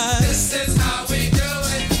nobody does. This is how we do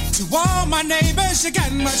it. To all my neighbors, you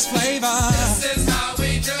got much flavor. This is how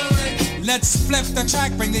we do it. Let's flip the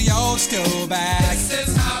track, bring the old school back. This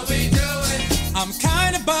is how we do it. I'm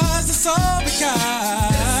kinda buzzed, it's all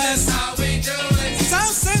because this is how we do it.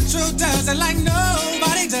 South Central does it like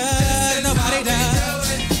nobody does. Nobody does.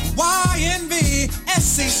 YNB,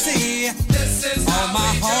 SCC. This is all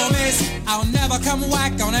my homies, I'll never come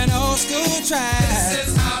whack on an old school track. This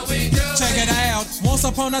is how we do it. Check it out. Once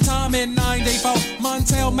upon a time in '94,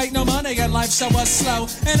 Montel make no money and life show was slow.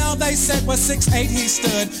 And all they said was 6'8" he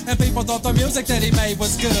stood. And people thought the music that he made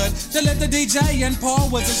was good. They let the DJ and Paul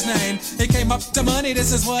was his name. He came up to money,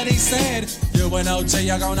 this is what he said. You and OG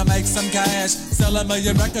are gonna make some cash. Sell 1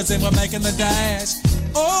 million records and we're making the dash.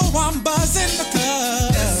 Oh, I'm buzzing because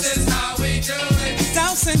this is how we do it.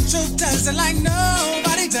 South Central does it like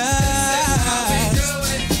nobody does. This is how we do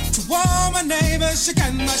it. To all my neighbors, you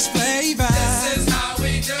got much flavor. This is how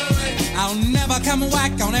we do it. I'll never come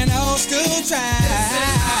whack on an old school track. This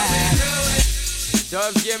is how we do it.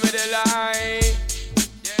 Just give me the light.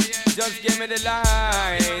 Just give me the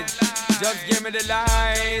light. Just give me the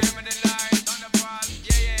light.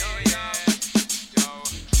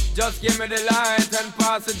 Just give me the light and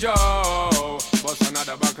pass the Joe. Bust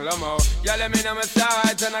another buckle of more. Yeah, let me know my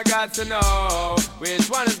sight and I got to know which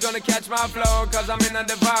one is gonna catch my flow. Cause I'm in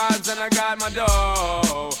the vibes and I got my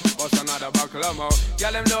dough. Bust another buckle of more.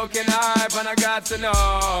 Yeah, I'm looking hype and I got to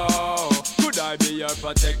know. Could I be your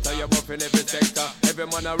protector? You're buffing every sector. Every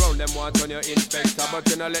man around them want on your inspector. But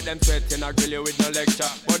you know let them sweat and I grill you with no lecture.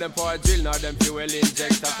 But them for a drill, now them fuel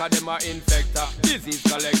injector. Cause them are infector, disease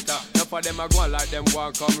collector. Now for them I go on like them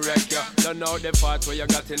want come wreck you. Don't know the part where you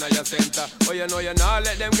got in your center. Oh you know you not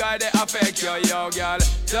let them guys they affect you. Yo girl,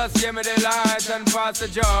 just give me the light and pass the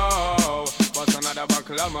Joe. Bust another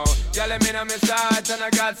buckle of more. Girl, let me know my sight and I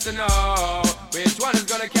got to know which one is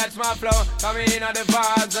gonna catch my flow. Come in on the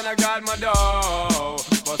vibes and I got my dough.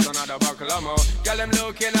 Bust another buckle of more. Girl, I'm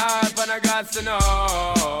looking up and I got to know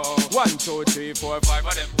 1, 2, 3, 4, 5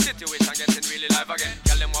 of them. Situation getting really live again.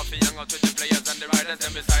 Girl, them off the young out to the players and the riders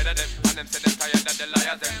them beside of them. And them say them tired that the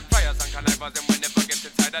liars them. Fires and connivers them when they forget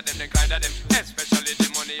inside of them. They cried at them, especially the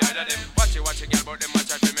money out of them. Watch you girl, but them a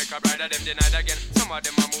try to make a bride of them. Denied again. Some of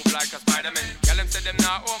them a move like a Spider-Man. Girl, them say them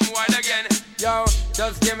not open wide again. Yo,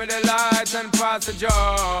 just give me the light and pass the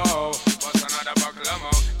Joe. Bust another buckle of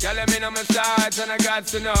more. Girl, let me know my sights and I got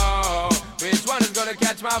to know which one is gonna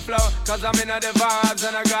catch my flow. Cause I'm in the vibes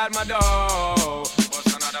and I got my dough.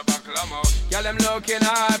 Bust another buckle of more. Girl, I'm looking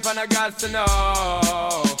hype and I got to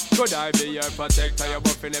know. Could I be your protector? You're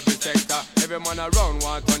buffing every sector. Every man around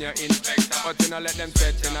want on your inspector. But you know let them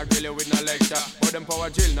sweat and I grill you with no lecture. But them power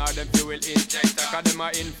drill now them fuel injector. Cause them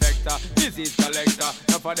are infector, disease collector.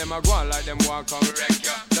 Now for them a go on like them want come wreck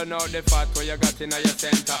you. Don't know the fat where you got in your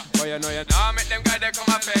center. But you know you now make them guys they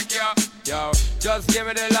come affect you. Yo, just give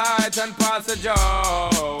me the light and pass the Joe.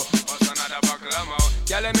 Bust another buckle of more.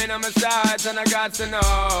 Girl, let me know my sights and I got to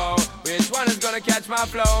know which one is gonna catch my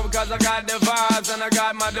flow. Because I got the vibes and I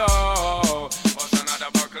got my dough. Bust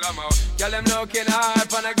another buckle of more. Girl, I'm looking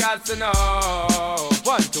hype and I got to know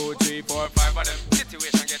 1, 2, 3, 4, 5 of them.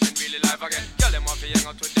 Situation getting really live again. Girl, them off the young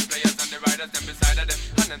out with the players and the riders them beside of them.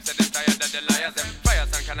 And them say them tired that the liars them.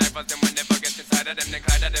 Fires and connivers them when they forget inside of them. They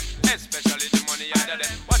cried at them, especially the money out of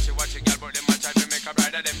them. Watch you girl, but them a try to make a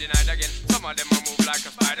bride of them. Denied again. Some of them a move like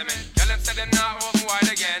a Spider-Man. Girl, them say them not open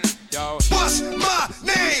wide again. Yo, what's my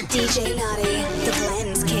name? DJ Naughty, the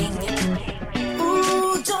Blends King.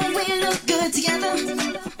 Ooh, don't we look good together?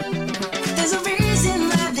 There's a reason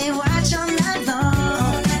why they watch all night long.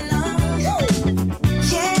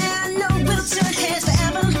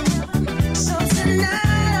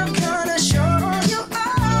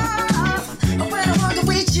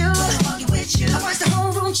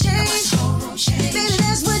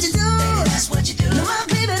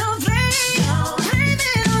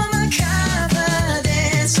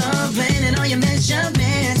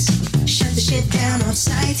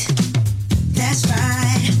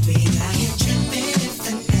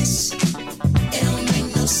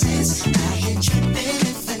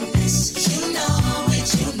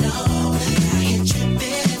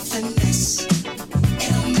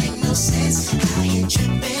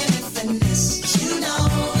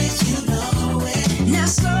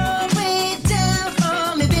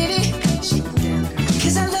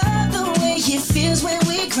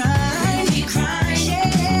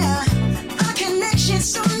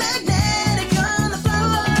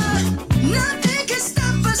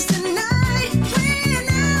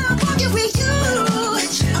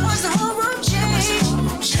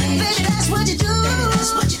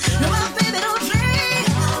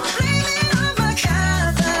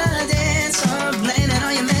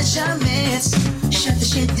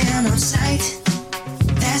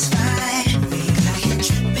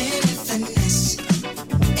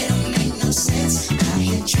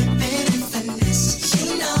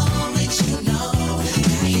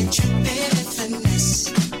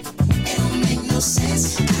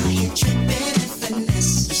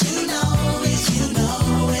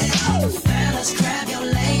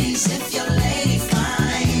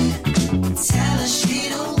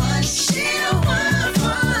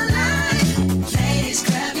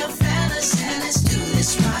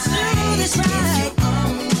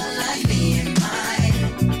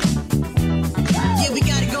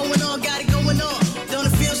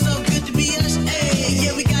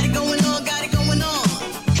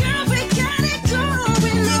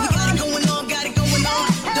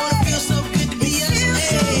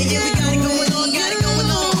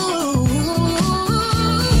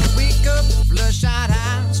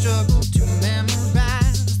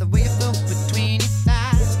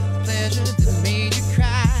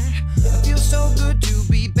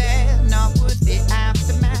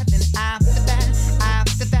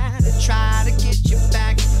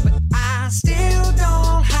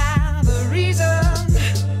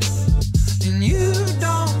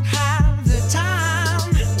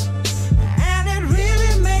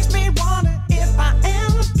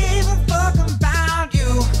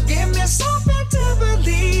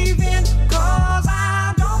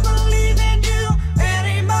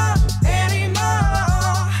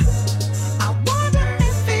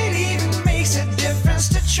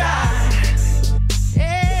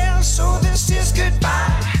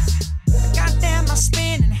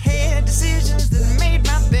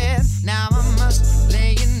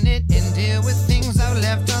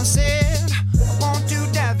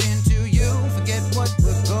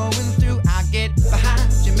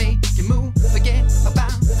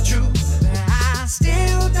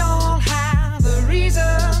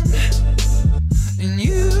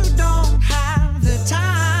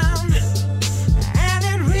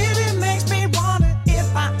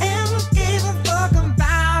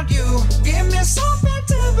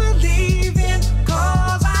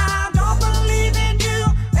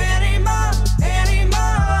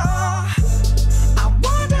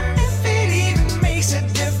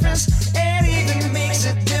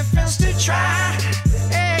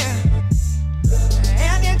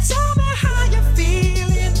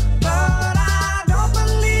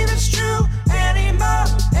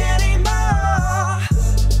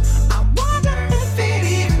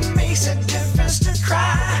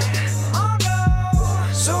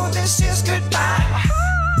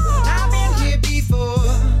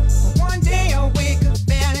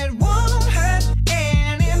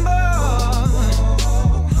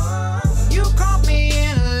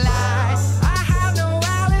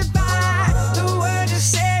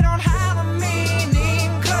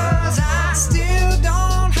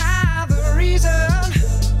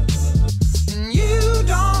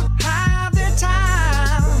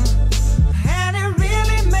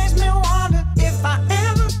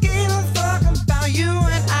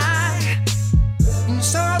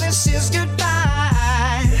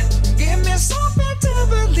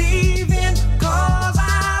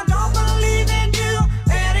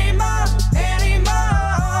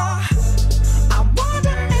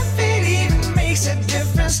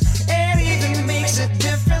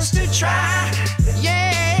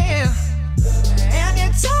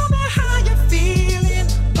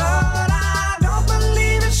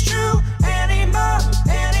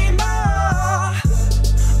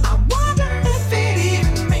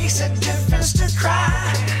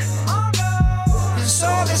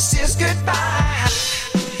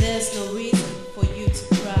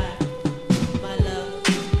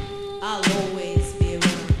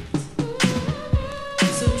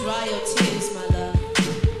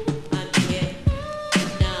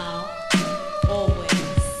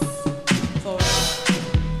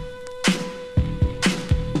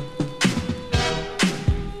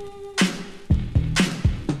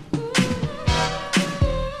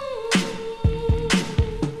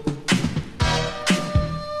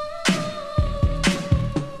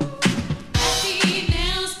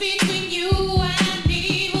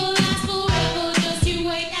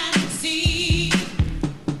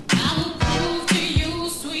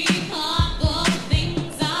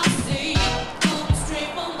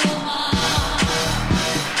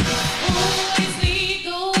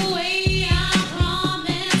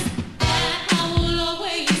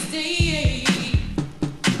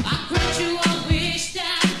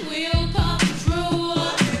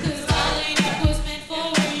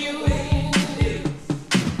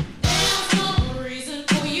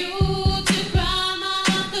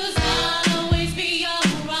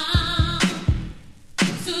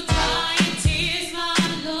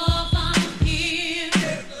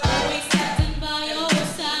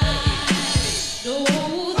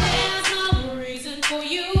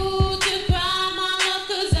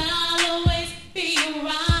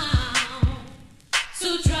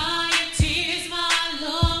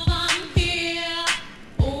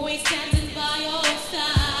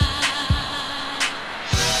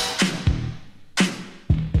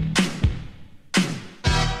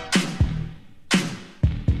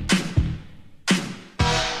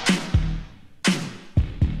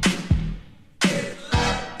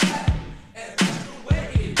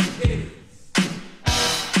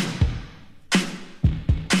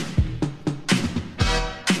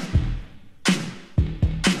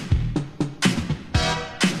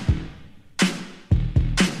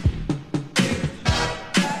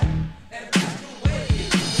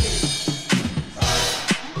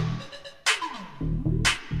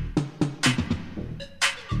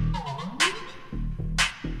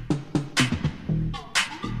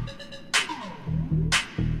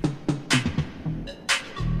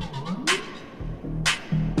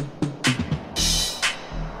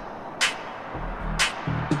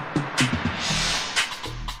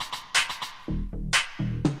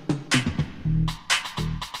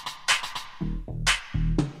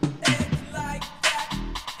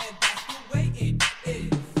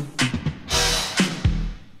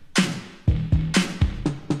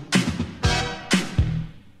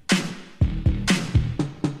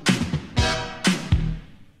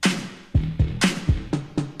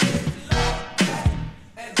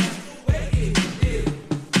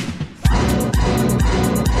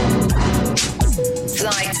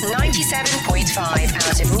 97.5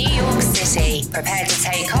 out of New York City. Prepare to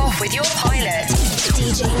take off with your pilot.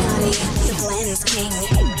 DJ Naughty, the Blends King.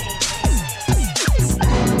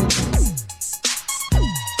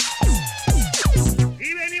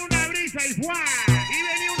 Y venía una brisa y ¡fua! Y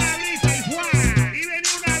venía una brisa y ¡fua! Y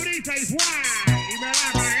venía una brisa y ¡fua! Y me va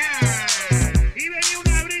a pagar. Y venía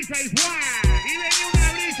una brisa y ¡fua! Y venía una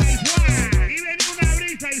brisa y ¡fua! Y venía una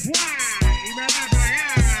brisa y ¡fua! Y me va a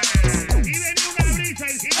pagar. Y venía una brisa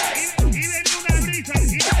y venía una brisa y venía una brisa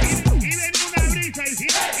y venía una brisa y venía una brisa y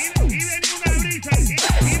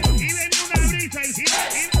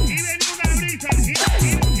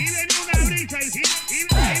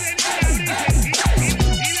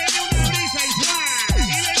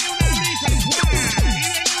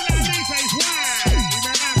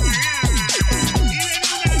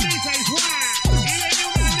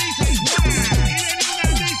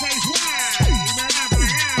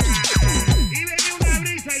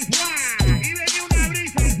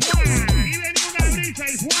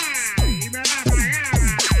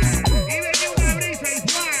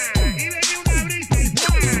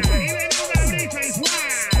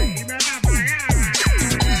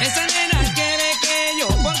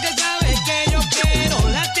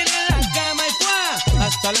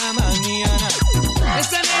hasta la mañana.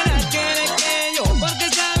 Esta nena quiere que yo, porque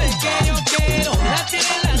sabe que yo quiero. La tiene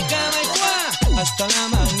en la cama y ¡cuá! Hasta la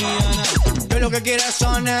mañana. ¿Qué es lo que quiere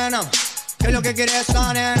esa nena? ¿Qué es lo que quiere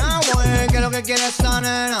esa nena, güey? ¿Qué es lo que quiere esa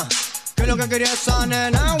nena? ¿Qué es lo que quiere esa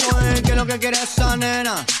nena, güey? ¿Qué es lo que quiere esa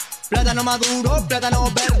nena? Plátano maduro,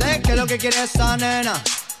 plátano verde, ¿qué es lo que quiere esa nena?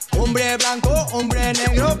 Hombre blanco, hombre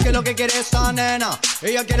negro, ¿qué es lo que quiere esa nena?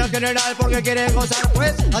 Ella quiere el general porque quiere gozar,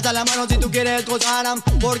 pues hasta la mano si tú quieres gozar,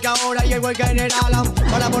 porque ahora llegó el general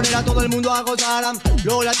para poner a todo el mundo a gozar.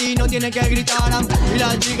 Los latinos tienen que gritar y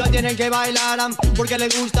las chicas tienen que bailar porque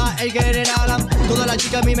les gusta el general. Todas las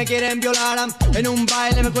chicas a mí me quieren violar, en un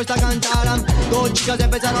baile me cuesta cantar. Dos chicas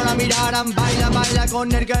empezaron a mirar, baila, baila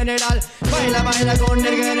con el general, baila, baila con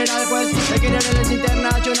el general, pues el general es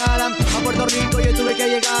internacional. A Puerto Rico yo tuve que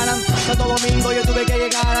llegar, Santo Domingo yo tuve que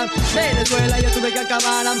llegar, Venezuela yo tuve que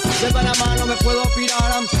acabar, de Panamá no me puedo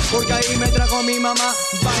pirar, porque ahí me trajo mi mamá.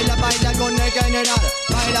 Baila, baila con el general,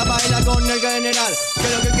 baila, baila con el general. ¿Qué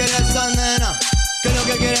es lo que quiere esa nena? ¿Qué es lo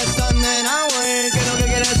que quiere esa nena, güey? ¿Qué es lo que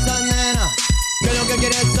quiere esa nena? ¿Qué es lo que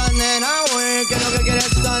quiere esa nena, güey? ¿Qué es lo que quiere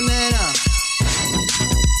esa nena?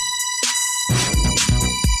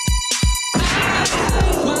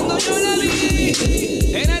 Cuando yo la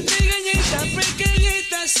vi, era trigueñita,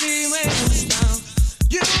 pequeñita, sí me gusta.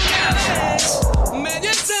 Y una vez me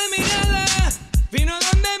dio esa mirada, vino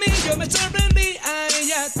donde mí, yo me sorprendí a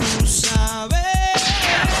ella, tú sabes.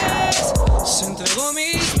 Se entregó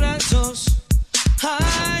mis brazos,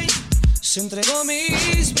 ay, se entregó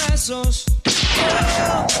mis brazos,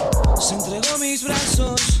 oh, se entregó mis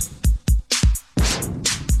brazos.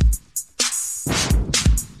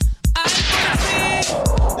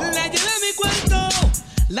 La llevé a mi cuarto,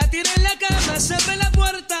 la tiré en la cama, cerré la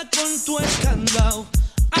puerta con tu escándalo.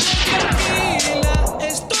 Ay, tranquila,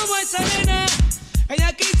 estuvo esa nena.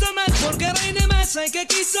 Ella quiso más porque reine más, ay, que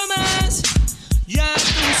quiso más. Ya tú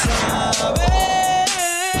sabes.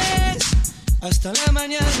 Hasta la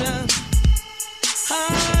mañana.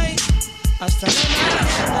 Ay, hasta la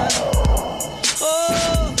mañana.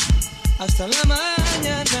 Oh, hasta la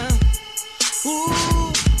mañana.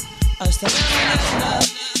 Hasta la mañana.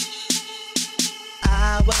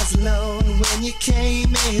 I was alone when you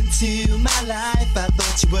came into my life. I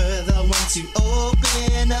thought you were the one to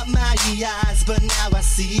open up my eyes, but now I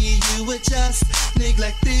see you were just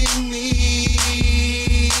neglecting me.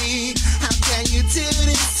 How can you do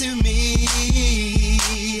this to me?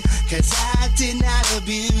 'Cause I did not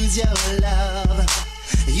abuse your love.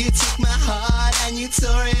 You took my heart and you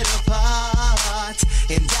tore it apart,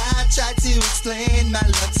 and I tried to explain my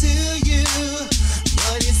love to you,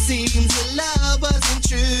 but it seems your love wasn't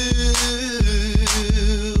true.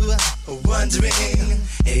 Wondering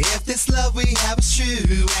if this love we have is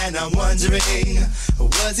true, and I'm wondering,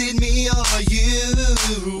 was it me or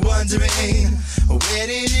you? Wondering, where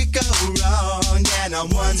did it go wrong? And I'm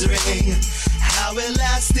wondering, how it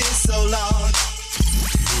lasted so long.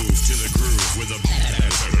 Move to the groove with a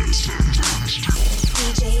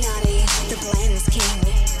DJ Naughty, the Blends King.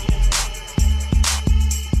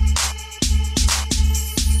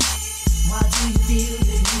 Why do you feel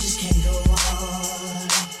that you just can't go on?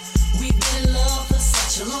 We've been in love for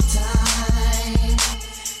such a long time.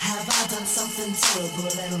 Have I done something terrible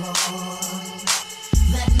and wrong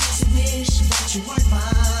that makes you wish that you weren't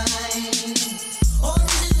mine? Or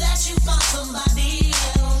is it that you found somebody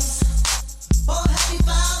else? Or have you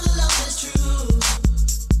found the love that's true?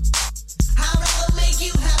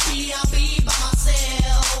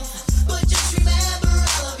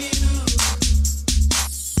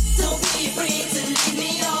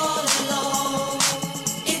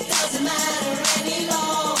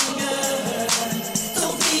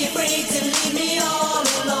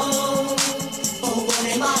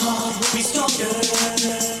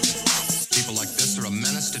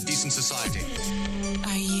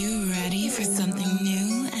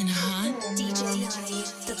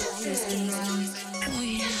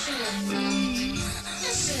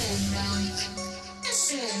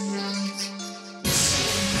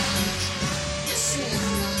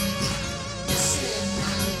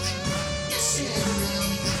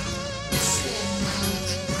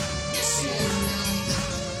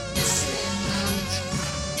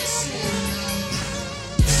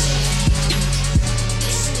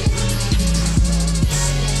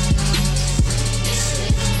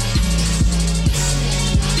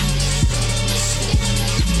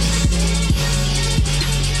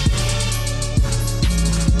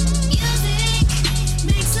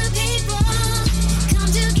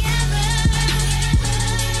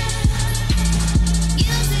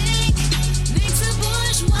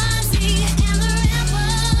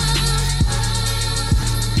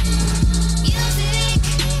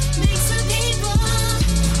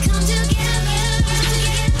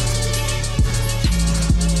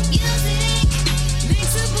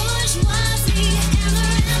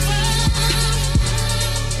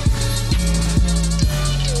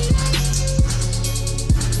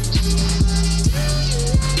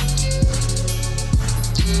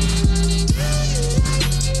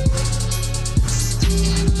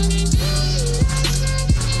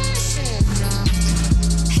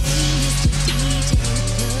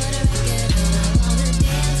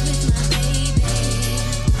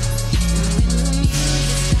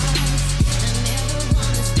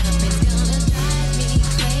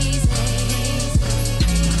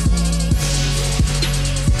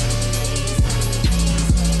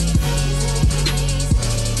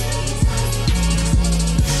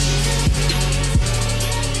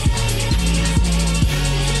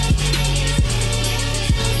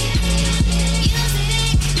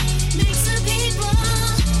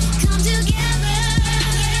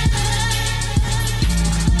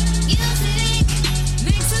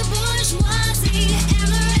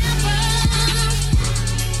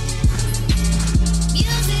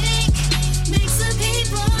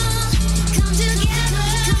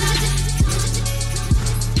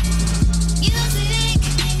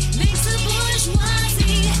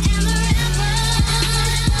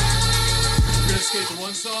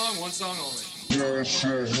 One song only.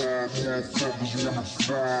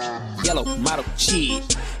 Yellow model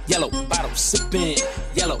cheese, yellow bottle sipping,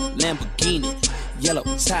 yellow Lamborghini, yellow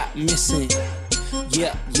top missing.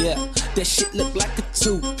 Yeah, that shit look like a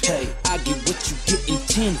toupee. I get what you get in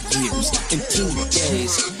 10 years, in 2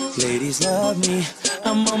 days. Ladies love me,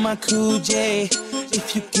 I'm on my cool J.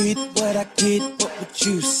 If you get what I get, what would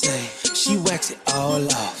you say? She wax it all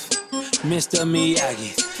off, Mr.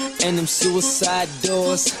 Miyagi, and them suicide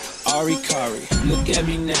doors, Ari Kari. Look at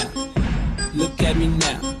me now, look at me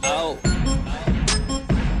now, oh.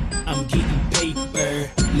 I'm getting paper,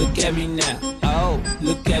 look at me now, oh.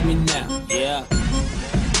 Look at me now, yeah.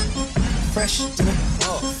 Fresh to the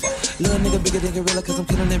little nigga bigger than gorilla, cause I'm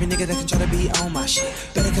killing every nigga that can try to be on my shit.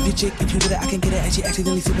 Better cuff your chick if you do that, I can get it and she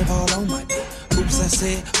accidentally slip and fall on my dick. Oops, I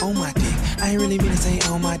said on my dick. I ain't really mean to say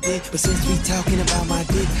on my dick, but since we talking about my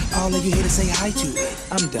dick, all of you here to say hi to it.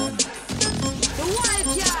 I'm done. The wild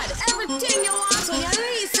yard, everything you want when you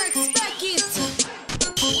least expect it.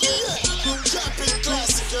 Jumping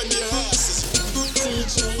classic on your asses.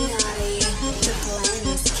 DJ Naughty, the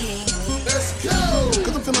Blends King. Let's go!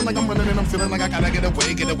 Cause I'm feeling like I'm running and I'm feeling like I gotta get away.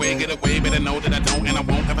 Better know that I don't and I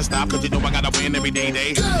won't ever stop, cause you know I gotta win every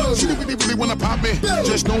day. Go! She really wanna pop me. Go!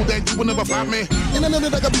 Just know that you will never flop me. And I know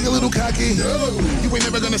that I gotta be a little cocky. Go! You ain't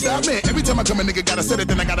never gonna stop me. Every time I come a nigga gotta set it,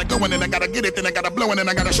 then I gotta go and then I gotta get it, then I gotta blow and then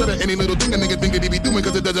I gotta shut it. Any little thing a nigga think that he be doing,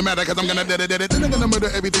 cause it doesn't matter, cause I'm gonna dead it. Then I'm gonna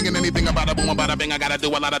murder everything and anything about a boom, about a bing. I gotta do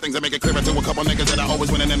a lot of things to make it clearer to a couple niggas that I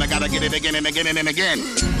always win, and then I gotta get it again and again and again.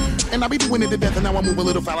 And I be doing it to death, and now I move a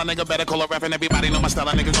little foul. A nigga better call a ref, and everybody know my style.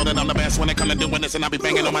 A niggas know that I'm the best when it come to doing this. And I be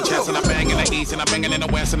banging on my chest, and I bang in the east, and I banging in the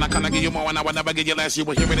west. And I kinda give you more, and I will never give you less. You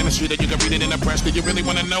will hear it in the street, and you can read it in the press. Do you really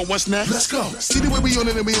wanna know what's next? Let's go. See the way we on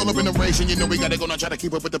it, and we all up in the race. And you know we gotta go now, try to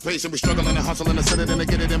keep up with the pace. And we struggling and hustling to set it and to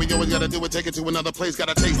get it. And we always gotta do it, take it to another place.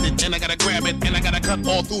 Gotta taste it, and I gotta grab it, and I gotta cut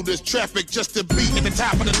all through this traffic just to be at the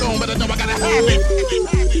top of the dome. But I know I gotta have it.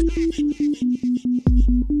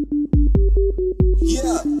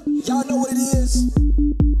 Yeah, y'all know what it is.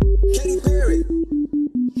 Katy Perry,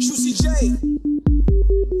 Juicy J.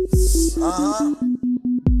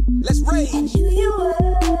 Let's rage. I knew you were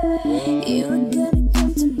gonna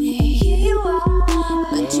come to me. Here you are,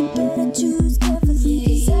 but you better choose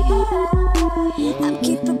carefully. 'Cause I'm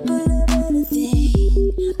capable of anything,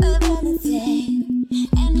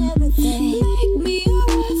 and everything. Make me your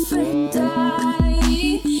Aphrodite,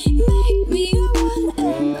 make me your one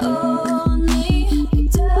and only.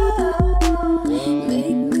 Don't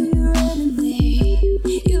make me your enemy,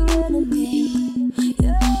 your enemy,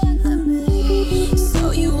 your enemy. So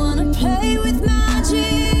you wanna play with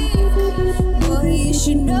magic? Boy, you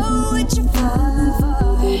should know what you're falling for.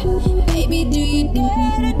 Baby, do you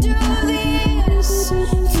dare to do this?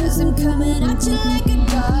 'Cause I'm coming at you like a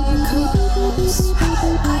dark horse.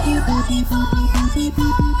 Are you ready for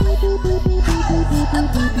a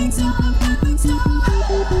perfect storm, perfect storm?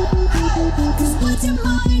 'Cause what's in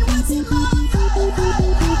mind, what's in mind?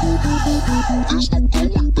 There's no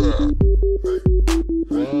going back.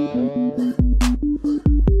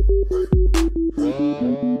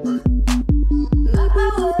 Mark my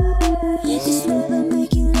words, this love will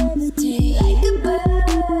make you levitate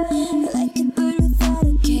like a bird without a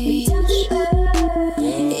cage. Down to earth,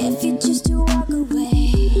 if you choose to walk away,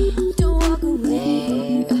 don't walk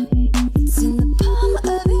away. It's in the palm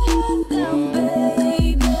of your hand now,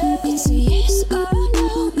 baby. It's a yes or a no,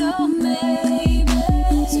 no, maybe.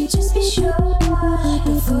 So just be sure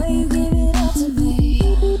before you give it all to me,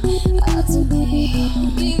 all to me.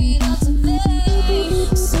 Give it all to me.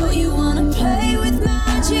 So you wanna play with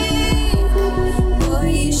magic? Boy,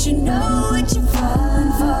 you should know what you're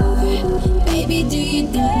falling for. Baby, do you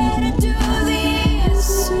dare to do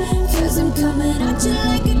this? 'Cause I'm coming at you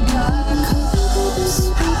like a dark